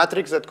 2×2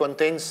 matrix that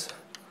contains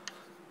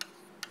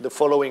the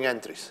following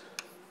entries.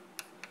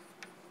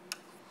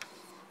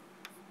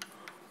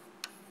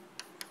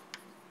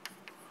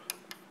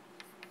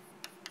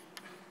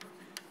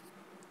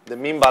 The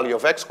mean value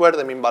of x squared,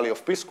 the mean value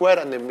of p squared,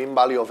 and the mean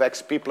value of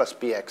xp plus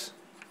px.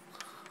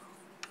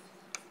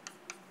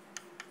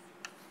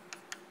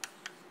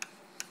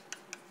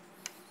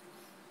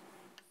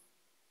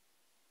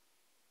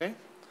 Okay.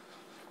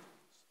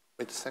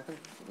 Wait a second,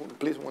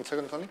 please, 1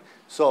 second only.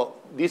 So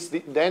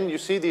then you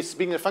see this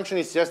Wigner function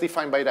is just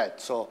defined by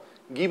that. So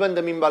given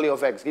the mean value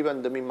of x,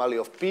 given the mean value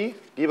of p,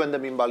 given the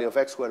mean value of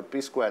x squared, p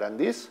squared, and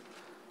this,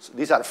 so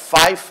these are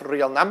 5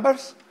 real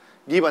numbers.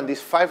 Given these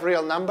 5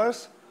 real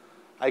numbers,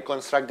 I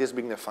construct this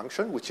Wigner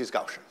function, which is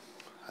Gaussian.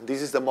 And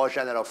this is the more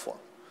general form.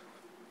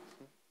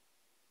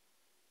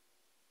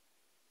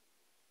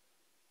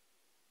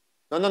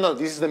 No,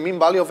 this is the mean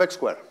value of x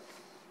squared.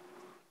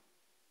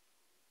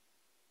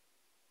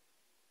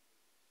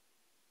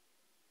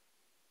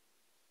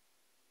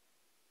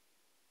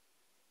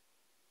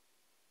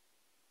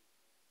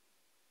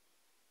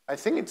 I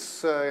think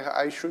it's,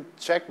 I should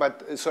check,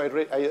 but so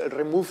I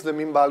remove the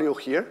mean value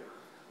here.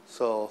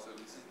 So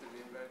this is the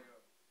mean value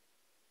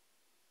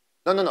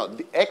No.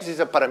 The x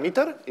is a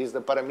parameter, is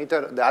the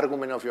parameter, the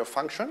argument of your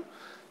function.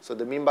 So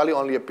the mean value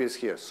only appears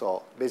here.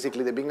 So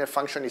basically, the Wigner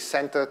function is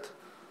centered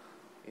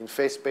in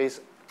phase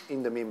space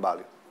in the mean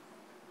value.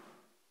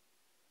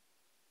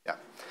 Yeah.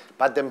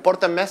 But the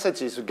important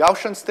message is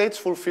Gaussian states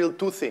fulfill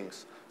 2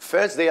 things.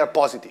 First, they are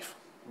positive.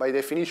 By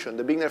definition,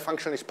 the Wigner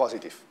function is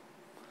positive.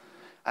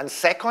 And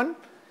second,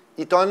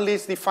 it only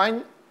is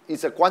defined,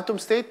 it's a quantum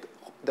state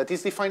that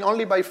is defined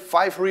only by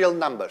 5 real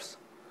numbers.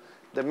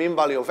 The mean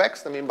value of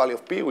x, the mean value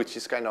of p, which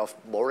is kind of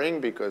boring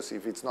because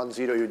if it's not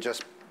 0, you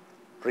just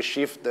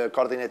reshift the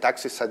coordinate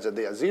axis such that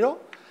they are 0.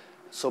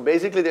 So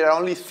basically, there are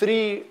only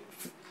 3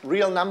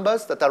 real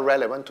numbers that are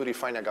relevant to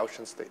define a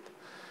Gaussian state,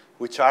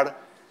 which are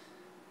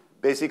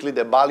basically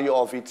the value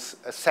of its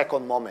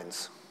second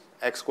moments,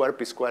 x squared,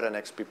 p squared, and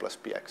xp plus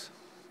px.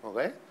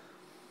 Okay?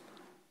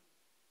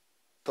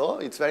 So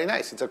it's very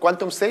nice. It's a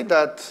quantum state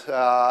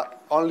that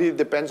only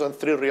depends on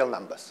 3 real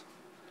numbers.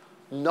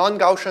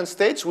 Non-Gaussian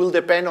states will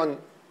depend on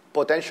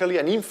potentially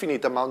an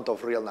infinite amount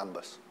of real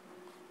numbers,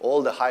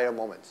 all the higher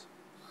moments.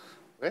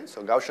 Okay?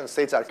 So Gaussian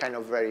states are kind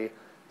of very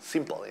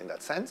simple in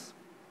that sense.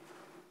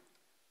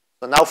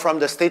 So now from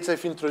the states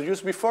I've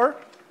introduced before,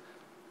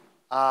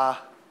 I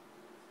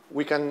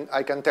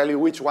can tell you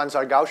which ones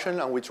are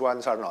Gaussian and which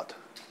ones are not.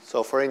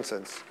 So for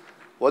instance,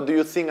 what do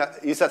you think,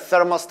 is a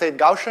thermal state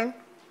Gaussian?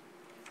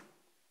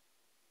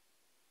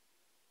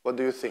 What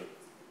do you think?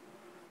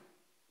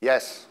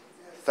 Yes.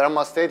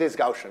 Thermal state is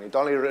Gaussian. It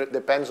only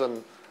depends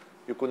on,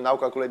 you could now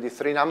calculate the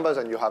 3 numbers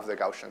and you have the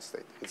Gaussian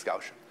state. It's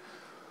Gaussian.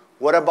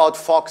 What about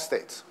Fock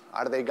states?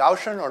 Are they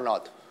Gaussian or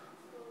not?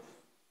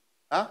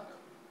 Huh?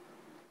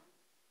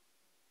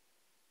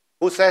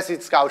 Who says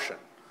it's Gaussian?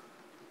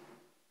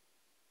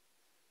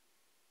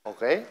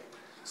 Okay.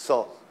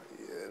 So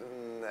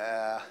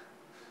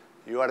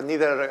you are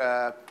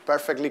neither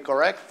perfectly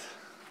correct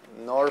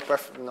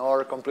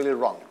nor completely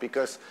wrong,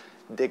 because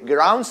the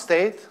ground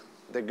state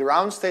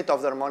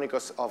of the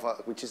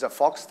harmonicos, which is a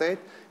Fock state,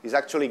 is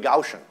actually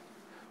Gaussian,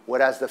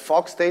 whereas the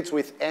Fock states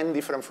with n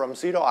different from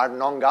 0 are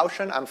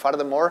non-Gaussian, and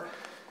furthermore,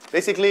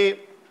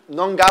 basically,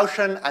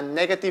 non-Gaussian and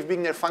negative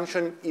Wigner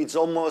function is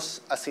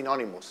almost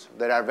synonymous.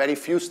 There are very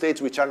few states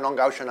which are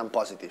non-Gaussian and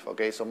positive,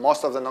 okay? So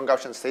most of the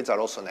non-Gaussian states are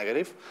also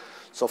negative.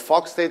 So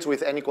Fock states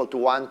with n equal to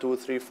 1, 2,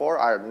 3, 4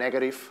 are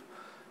negative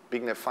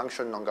Wigner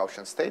function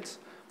non-Gaussian states,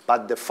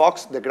 but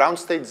the ground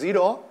state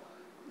 0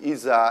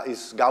 is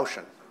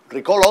Gaussian.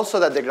 Recall also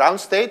that the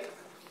ground state,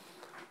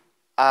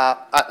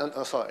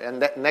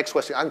 and the next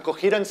question,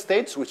 uncoherent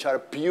states, which are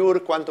pure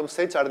quantum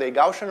states, are they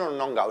Gaussian or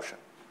non-Gaussian?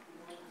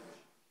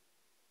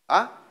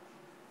 Huh?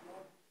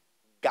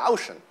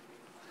 Gaussian.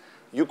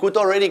 You could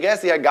already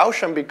guess they are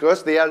Gaussian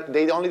because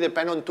they only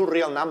depend on 2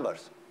 real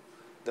numbers,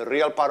 the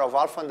real part of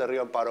alpha and the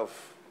real part of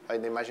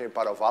in the imaginary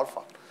part of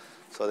alpha.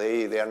 So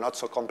they are not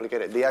so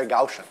complicated. They are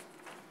Gaussian,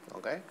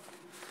 okay?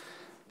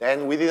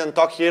 Then we didn't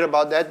talk here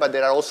about that, but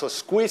there are also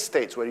squeeze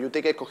states where you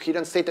take a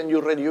coherent state and you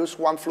reduce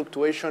one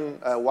fluctuation,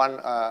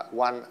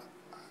 one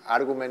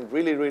argument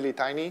really, really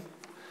tiny.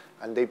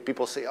 And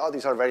people say, oh,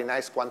 these are very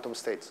nice quantum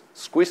states.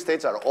 Squeeze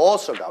states are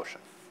also Gaussian.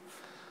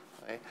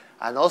 Okay?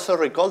 And also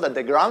recall that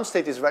the ground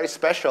state is very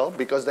special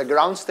because the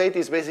ground state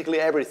is basically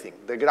everything.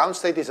 The ground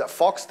state is a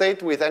Fock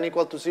state with n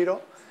equal to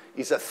 0.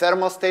 It's a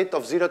thermal state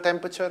of 0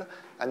 temperature.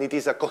 And it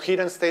is a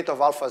coherent state of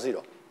alpha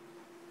 0.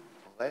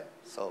 Okay?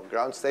 So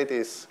ground state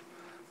is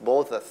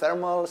both a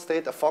thermal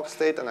state, a Fock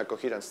state, and a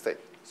coherent state.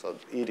 So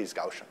it is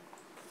Gaussian.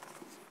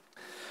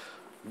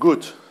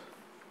 Good.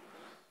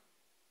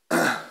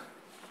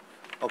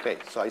 Okay,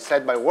 so I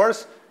said by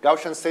words,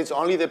 Gaussian states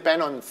only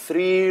depend on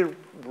 3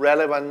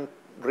 relevant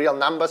real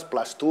numbers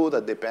plus 2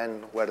 that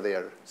depend where they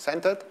are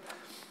centered.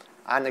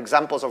 And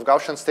examples of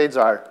Gaussian states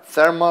are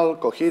thermal,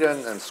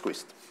 coherent, and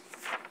squeezed.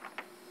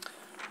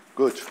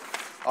 Good.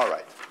 All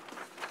right.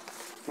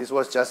 This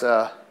was just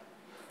a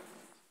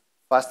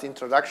fast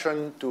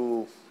introduction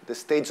to the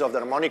states of the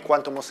harmonic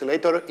quantum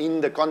oscillator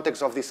in the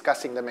context of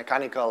discussing the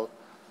mechanical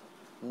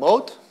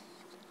mode.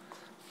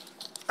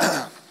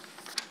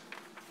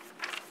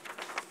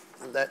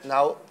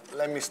 Now,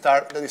 let me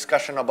start the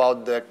discussion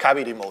about the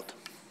cavity mode.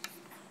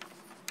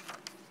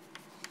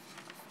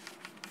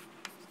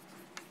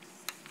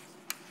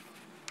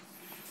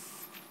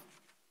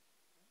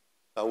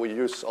 We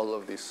use all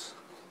of this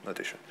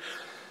notation.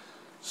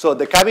 So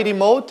the cavity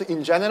mode,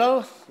 in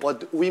general,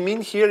 what we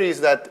mean here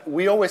is that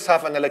we always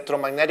have an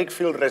electromagnetic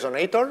field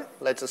resonator.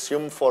 Let's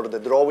assume for the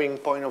drawing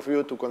point of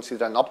view to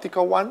consider an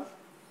optical one,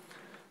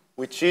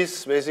 which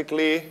is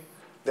basically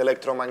the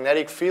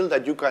electromagnetic field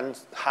that you can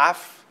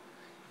have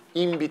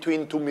in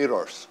between 2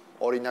 mirrors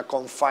or in a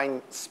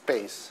confined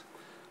space.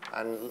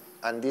 And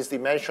this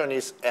dimension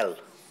is L.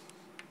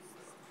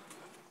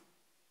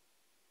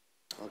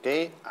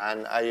 Okay,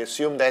 and I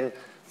assume then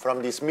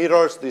from these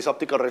mirrors, these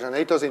optical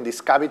resonators, in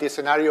this cavity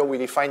scenario, we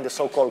define the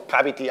so-called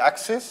cavity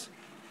axis,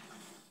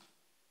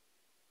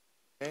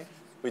 okay,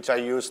 which I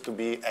use to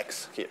be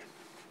X here.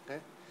 Okay.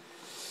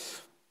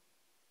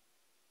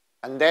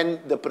 And then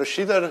the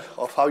procedure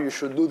of how you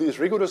should do this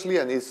rigorously,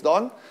 and it's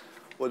done,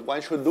 what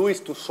one should do is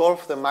to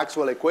solve the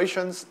Maxwell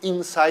equations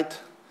inside,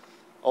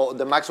 or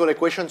the Maxwell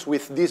equations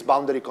with these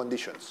boundary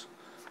conditions.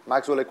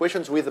 Maxwell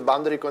equations with the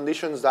boundary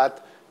conditions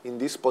that in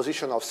this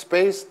position of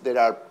space, there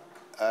are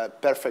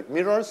perfect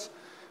mirrors,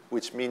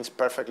 which means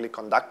perfectly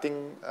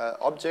conducting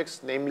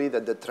objects, namely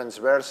that the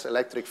transverse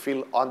electric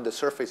field on the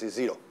surface is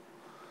 0.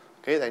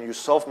 Okay, then you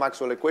solve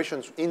Maxwell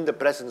equations in the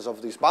presence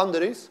of these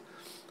boundaries,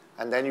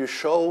 and then you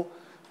show,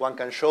 one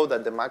can show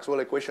that the Maxwell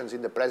equations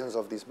in the presence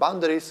of these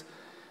boundaries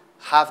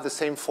have the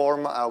same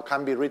form, or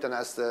can be written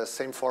as the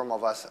same form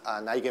of as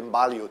an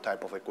eigenvalue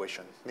type of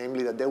equation,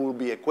 namely that there will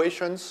be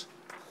equations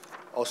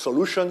or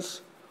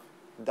solutions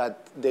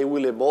that they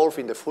will evolve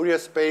in the Fourier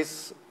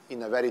space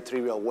in a very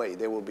trivial way.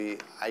 They will be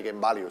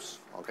eigenvalues,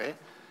 okay?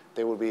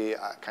 They will be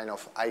kind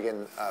of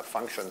eigen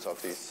functions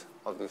of these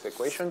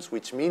equations,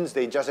 which means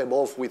they just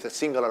evolve with a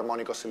single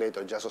harmonic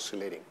oscillator just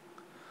oscillating.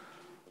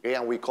 Okay,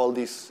 and we call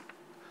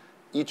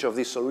each of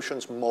these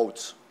solutions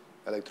modes,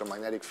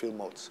 electromagnetic field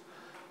modes.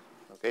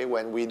 Okay,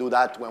 when we do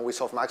that, when we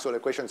solve Maxwell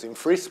equations in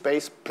free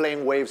space,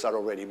 plane waves are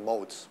already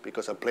modes,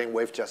 because a plane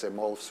wave just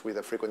evolves with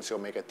a frequency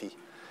omega t.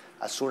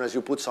 As soon as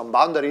you put some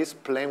boundaries,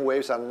 plane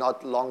waves are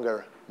not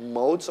longer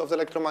modes of the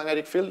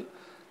electromagnetic field.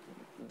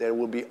 There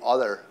will be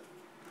other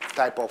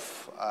type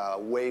of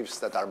waves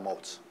that are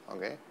modes,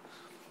 okay?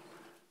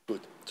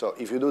 Good. So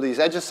if you do this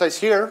exercise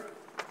here,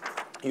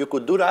 you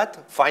could do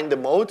that, find the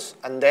modes,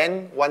 and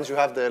then once you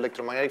have the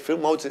electromagnetic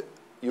field modes,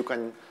 you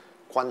can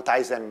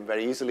quantize them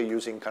very easily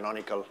using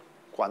canonical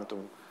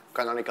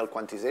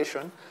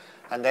quantization.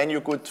 And then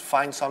you could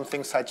find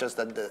something such as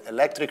that the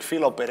electric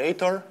field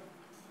operator,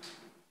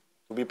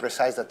 to be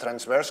precise, the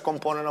transverse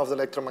component of the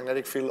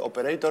electromagnetic field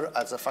operator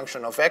as a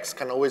function of x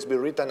can always be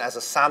written as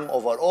a sum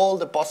over all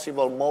the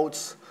possible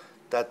modes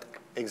that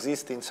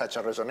exist in such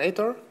a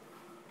resonator,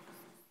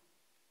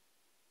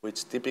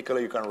 which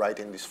typically you can write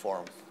in this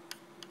form.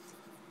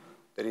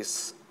 There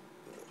is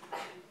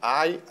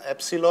I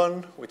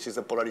epsilon, which is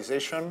the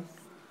polarization.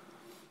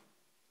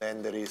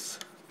 Then there is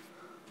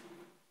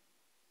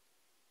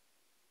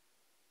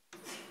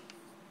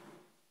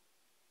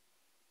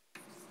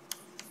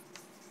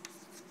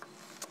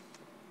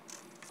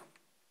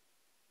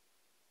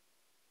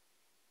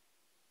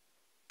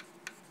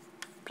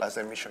plus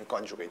the emission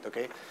conjugate,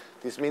 okay?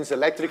 This means the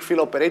electric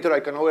field operator I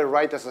can always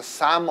write as a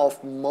sum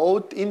of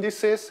mode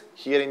indices.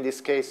 Here in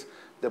this case,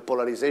 the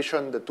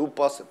polarization, the two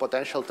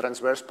potential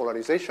transverse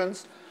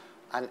polarizations,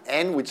 and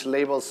n, which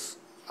labels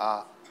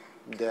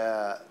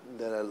the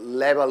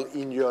level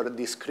in your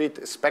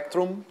discrete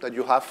spectrum that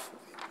you have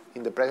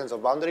in the presence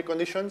of boundary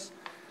conditions.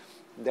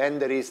 Then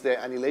there is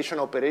the annihilation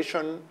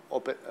operation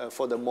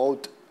for the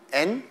mode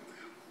n,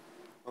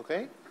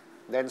 okay?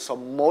 Then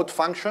some mode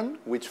function,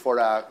 which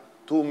for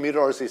 2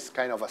 mirrors is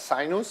kind of a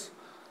sinus,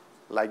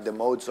 like the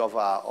modes of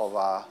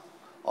a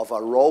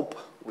rope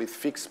with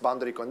fixed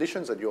boundary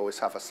conditions that you always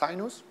have a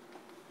sinus.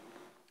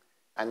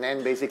 And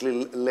then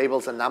basically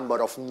labels a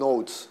number of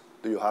nodes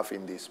do you have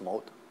in this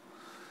mode.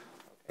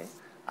 Okay?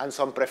 And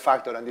some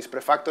prefactor. And this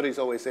prefactor is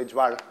always h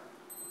bar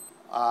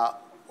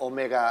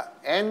omega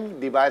n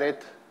divided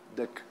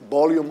the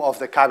volume of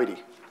the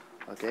cavity.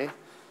 Okay?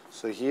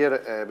 So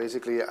here,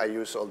 basically, I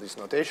use all this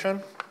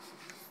notation.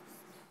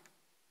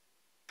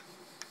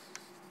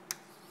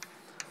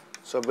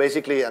 So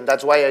basically, and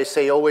that's why I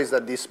say always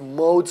that these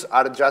modes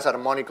are just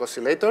harmonic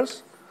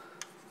oscillators,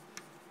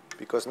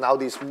 because now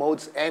these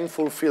modes n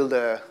fulfill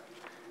the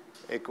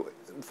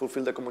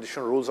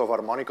commutation rules of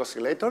harmonic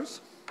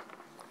oscillators.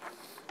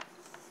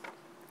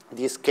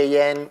 This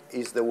Kn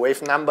is the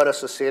wave number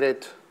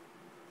associated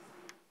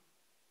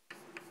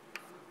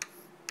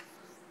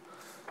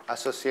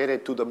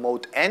to the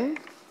mode n,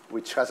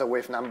 which has a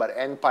wave number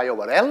n pi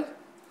over L,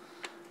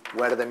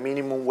 where the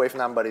minimum wave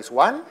number is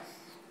 1.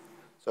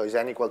 So is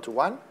n equal to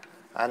 1.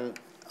 And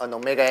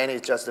omega n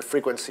is just the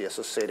frequency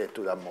associated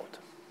to that mode.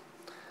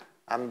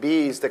 And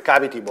B is the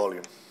cavity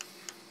volume.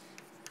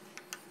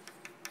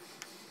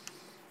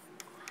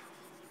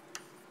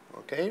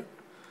 Okay?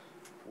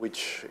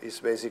 Which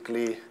is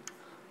basically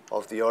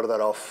of the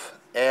order of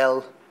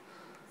L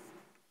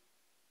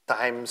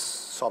times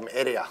some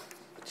area,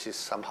 which is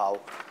somehow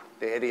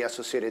the area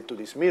associated to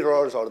these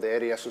mirrors or the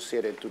area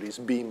associated to this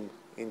beam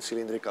in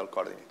cylindrical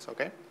coordinates.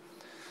 Okay?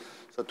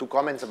 So 2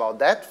 comments about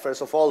that.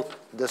 First of all,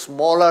 the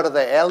smaller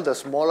the L, the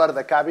smaller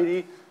the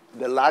cavity,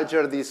 the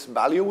larger this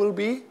value will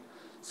be.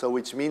 So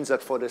which means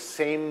that for the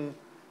same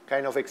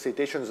kind of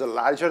excitations, the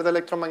larger the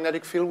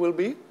electromagnetic field will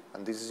be.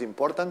 And this is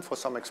important. For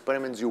some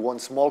experiments, you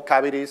want small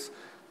cavities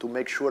to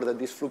make sure that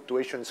these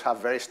fluctuations have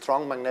very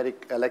strong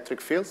magnetic electric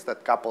fields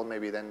that couple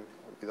maybe then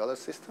with other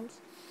systems.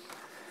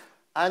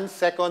 And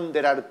second,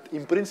 there are,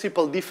 in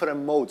principle,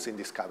 different modes in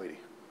this cavity,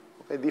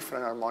 okay?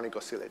 Different harmonic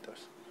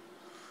oscillators.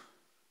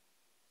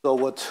 So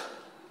what,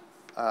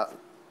 I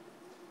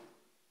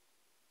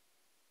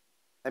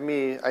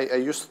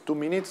use 2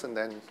 minutes and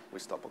then we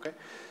stop, okay?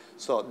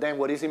 So then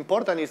what is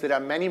important is there are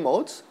many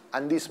modes,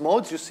 and these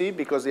modes, you see,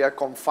 because they are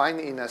confined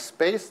in a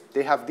space,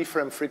 they have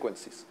different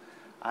frequencies.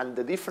 And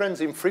the difference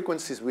in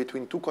frequencies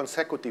between 2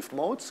 consecutive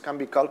modes can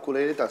be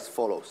calculated as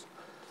follows.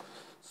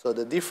 So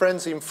the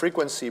difference in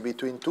frequency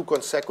between 2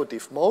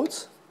 consecutive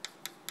modes,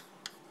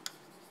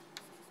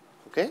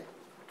 okay,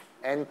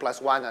 n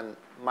plus 1 and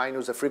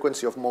minus the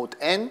frequency of mode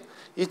n,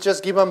 is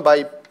just given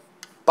by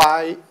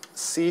pi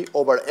c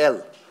over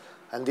L.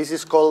 And this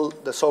is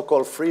called the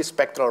so-called free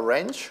spectral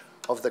range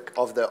of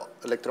the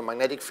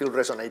electromagnetic field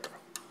resonator.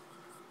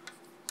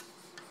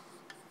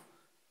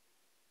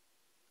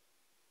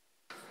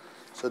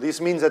 So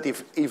this means that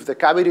if the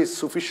cavity is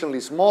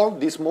sufficiently small,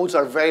 these modes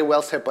are very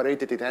well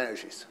separated in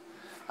energies.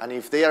 And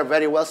if they are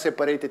very well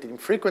separated in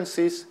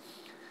frequencies,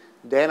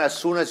 then as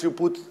soon as you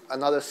put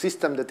another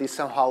system that is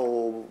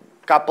somehow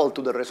coupled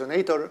to the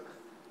resonator,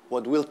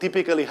 what will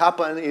typically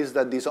happen is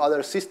that this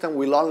other system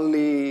will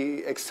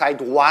only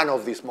excite one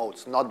of these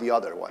modes, not the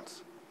other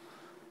ones.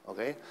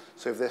 Okay?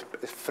 So if the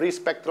free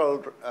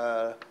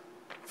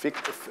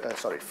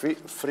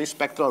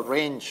spectral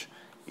range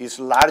is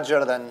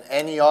larger than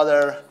any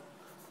other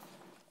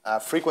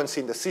frequency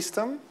in the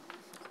system,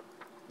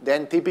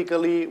 then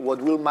typically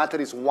what will matter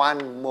is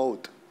one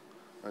mode.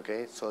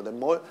 Okay? So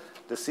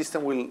the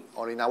system will,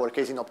 or in our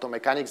case in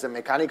optomechanics, the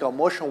mechanical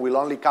motion will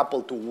only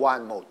couple to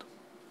one mode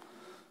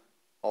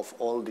of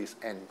all these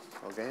n.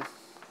 Okay?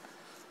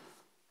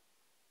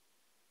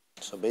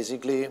 So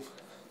basically,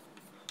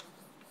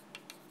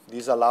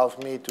 this allows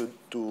me to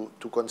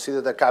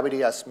consider the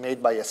cavity as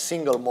made by a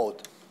single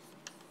mode.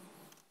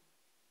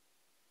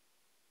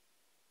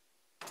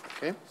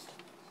 Okay?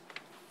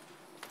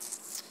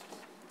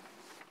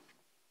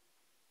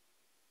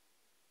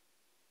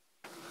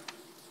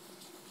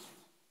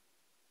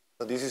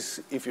 So this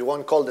is, if you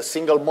want, called the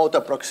single mode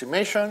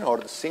approximation or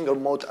the single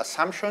mode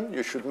assumption.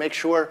 You should make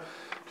sure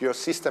your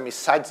system is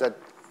such that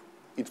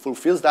it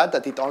fulfills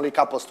that it only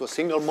couples to a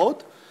single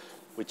mode,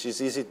 which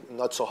is easy,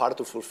 not so hard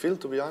to fulfill,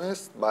 to be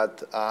honest.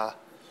 But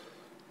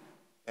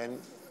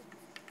and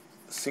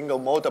single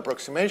mode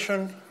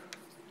approximation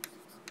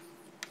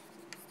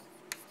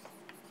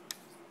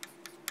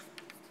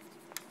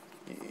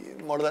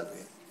more than,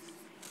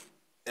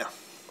 yeah.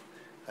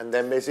 And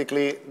then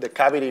basically the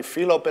cavity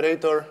field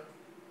operator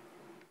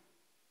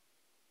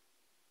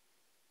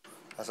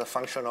as a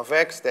function of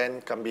x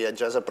then can be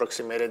just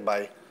approximated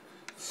by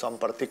some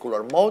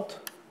particular mode,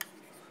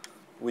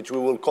 which we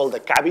will call the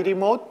cavity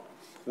mode,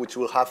 which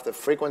will have the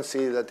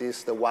frequency that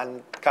is the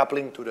one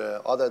coupling to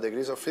the other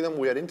degrees of freedom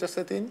we are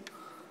interested in.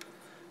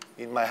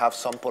 It might have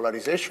some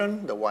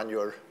polarization, the one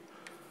you're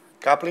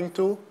coupling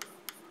to,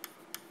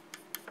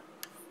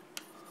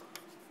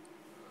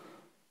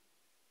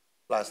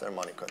 plus the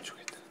harmonic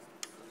conjugate.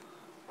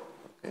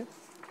 Okay?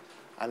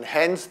 And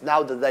hence,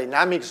 now the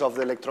dynamics of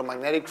the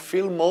electromagnetic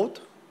field mode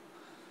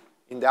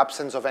in the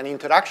absence of any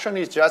interaction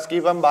is just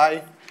given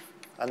by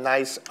a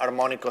nice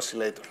harmonic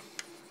oscillator,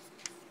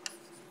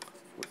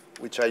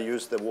 which I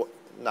use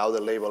now the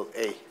label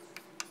A.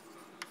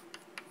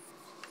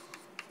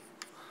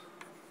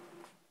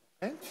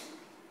 Okay.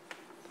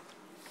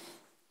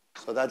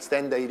 So that's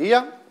then the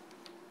idea.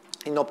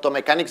 In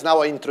optomechanics,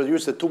 now I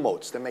introduce the two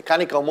modes. The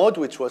mechanical mode,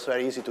 which was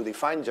very easy to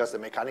define, just the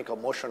mechanical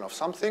motion of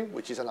something,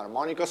 which is an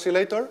harmonic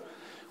oscillator,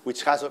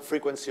 which has a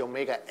frequency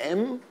omega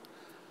m,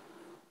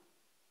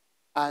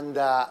 and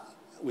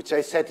which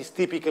I said is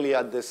typically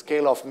at the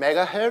scale of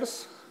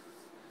megahertz,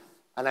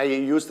 and I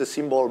use the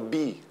symbol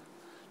B.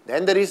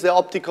 Then there is the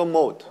optical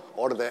mode,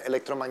 or the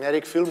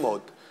electromagnetic field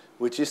mode,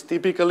 which is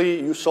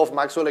typically you solve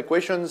Maxwell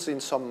equations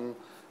with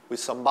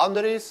some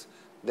boundaries.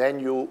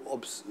 Then you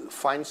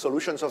find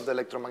solutions of the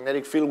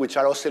electromagnetic field which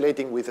are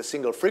oscillating with a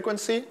single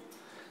frequency.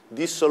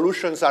 These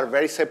solutions are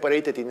very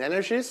separated in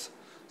energies,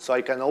 so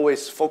I can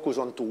always focus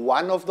on to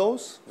one of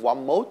those,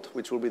 one mode,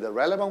 which will be the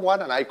relevant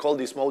one, and I call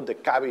this mode the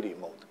cavity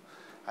mode.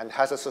 And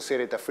has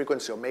associated a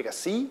frequency omega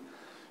c,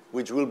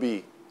 which will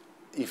be,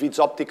 if it's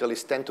optical,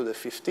 it's 10 to the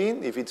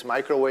 15. If it's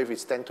microwave,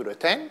 it's 10 to the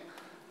 10.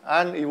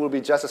 And it will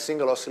be just a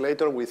single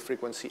oscillator with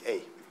frequency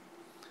A.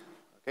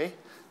 Okay?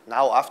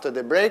 Now, after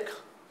the break,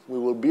 we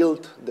will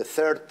build the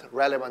third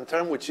relevant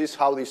term, which is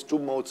how these two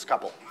modes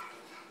couple.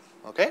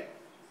 Okay?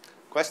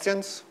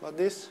 Questions about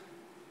this?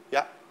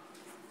 Yeah?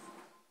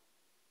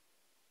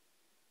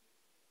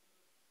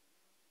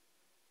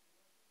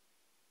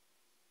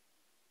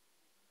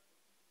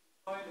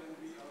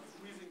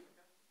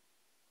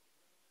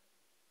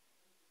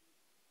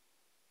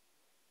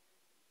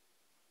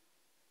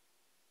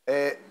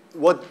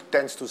 What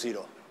tends to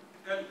 0?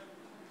 L.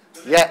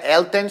 Yeah,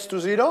 L tends to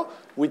 0,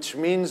 which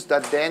means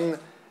that then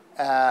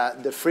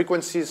the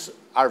frequencies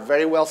are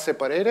very well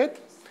separated.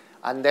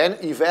 And then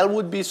if L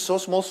would be so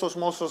small, so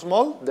small, so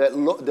small,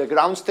 the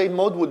ground state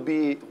mode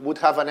would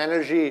have an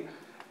energy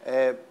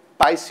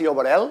pi c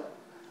over L.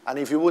 And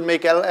if you would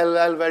make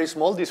L very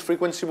small, this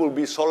frequency will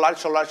be so large,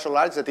 so large, so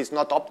large that it's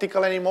not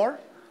optical anymore.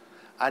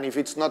 And if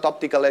it's not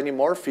optical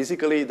anymore,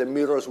 physically the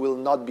mirrors will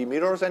not be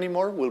mirrors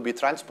anymore, will be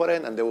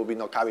transparent, and there will be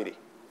no cavity.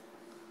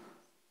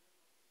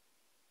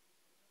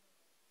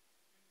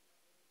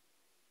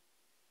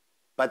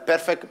 But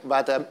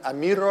a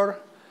mirror,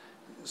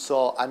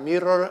 so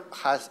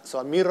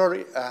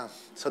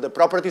the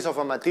properties of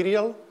a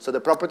material, so the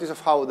properties of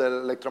how the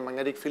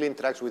electromagnetic field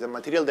interacts with the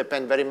material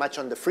depend very much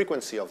on the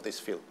frequency of this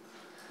field.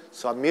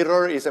 So a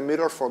mirror is a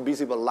mirror for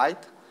visible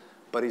light,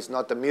 but it's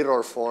not a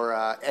mirror for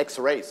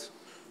X-rays.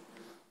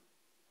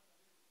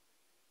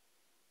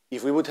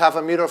 If we would have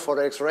a mirror for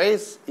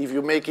X-rays, if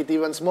you make it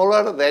even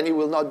smaller, then it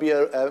will not be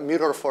a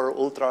mirror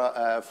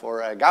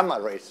for gamma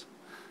rays.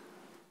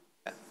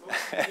 So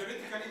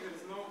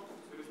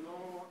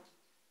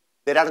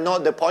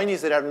theoretically, the point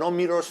is there are no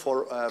mirrors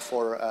for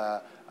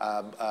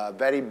a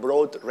very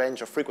broad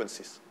range of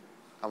frequencies.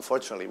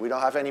 Unfortunately, we don't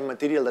have any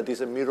material that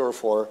is a mirror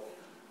for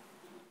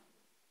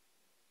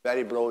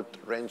very broad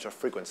range of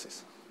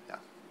frequencies.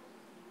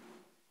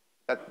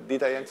 Yeah.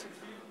 Did I answer?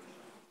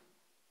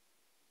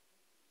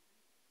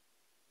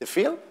 The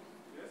field?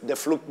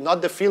 Yes.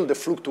 Not the field, the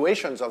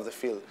fluctuations of the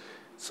field.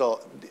 So,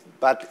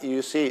 but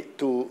you see,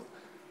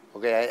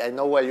 okay, I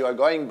know where you are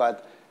going,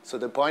 but so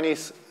the point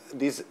is,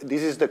 this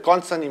is the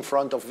constant in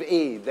front of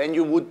A. Then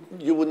you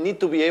would need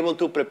to be able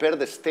to prepare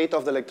the state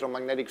of the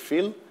electromagnetic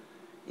field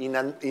in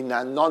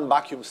a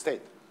non-vacuum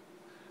state.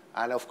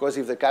 And of course,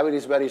 if the cavity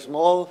is very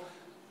small,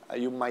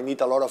 you might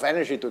need a lot of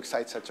energy to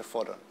excite such a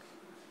photon.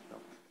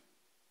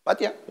 But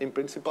yeah, in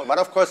principle. But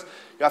of course,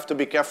 you have to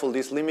be careful.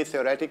 This limit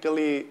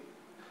theoretically,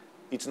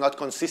 it's not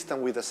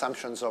consistent with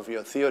assumptions of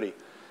your theory.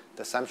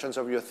 The assumptions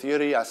of your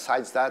theory are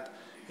such that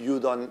you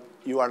don't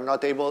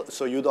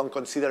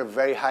consider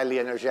very highly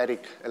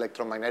energetic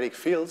electromagnetic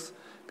fields,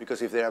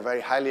 because if they are very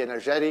highly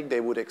energetic,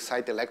 they would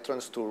excite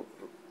electrons to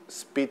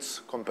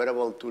speeds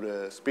comparable to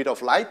the speed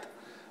of light,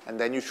 and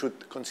then you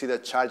should consider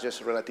charges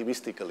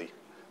relativistically,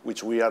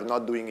 which we are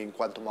not doing in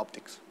quantum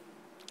optics.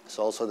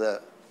 So also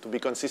to be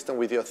consistent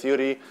with your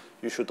theory,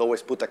 you should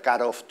always put a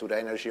cutoff to the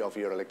energy of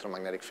your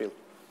electromagnetic field.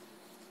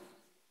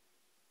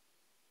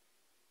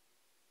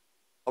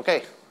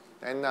 Okay.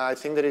 And I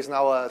think there is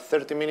now a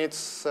 30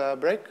 minutes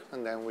break,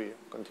 and then we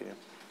continue.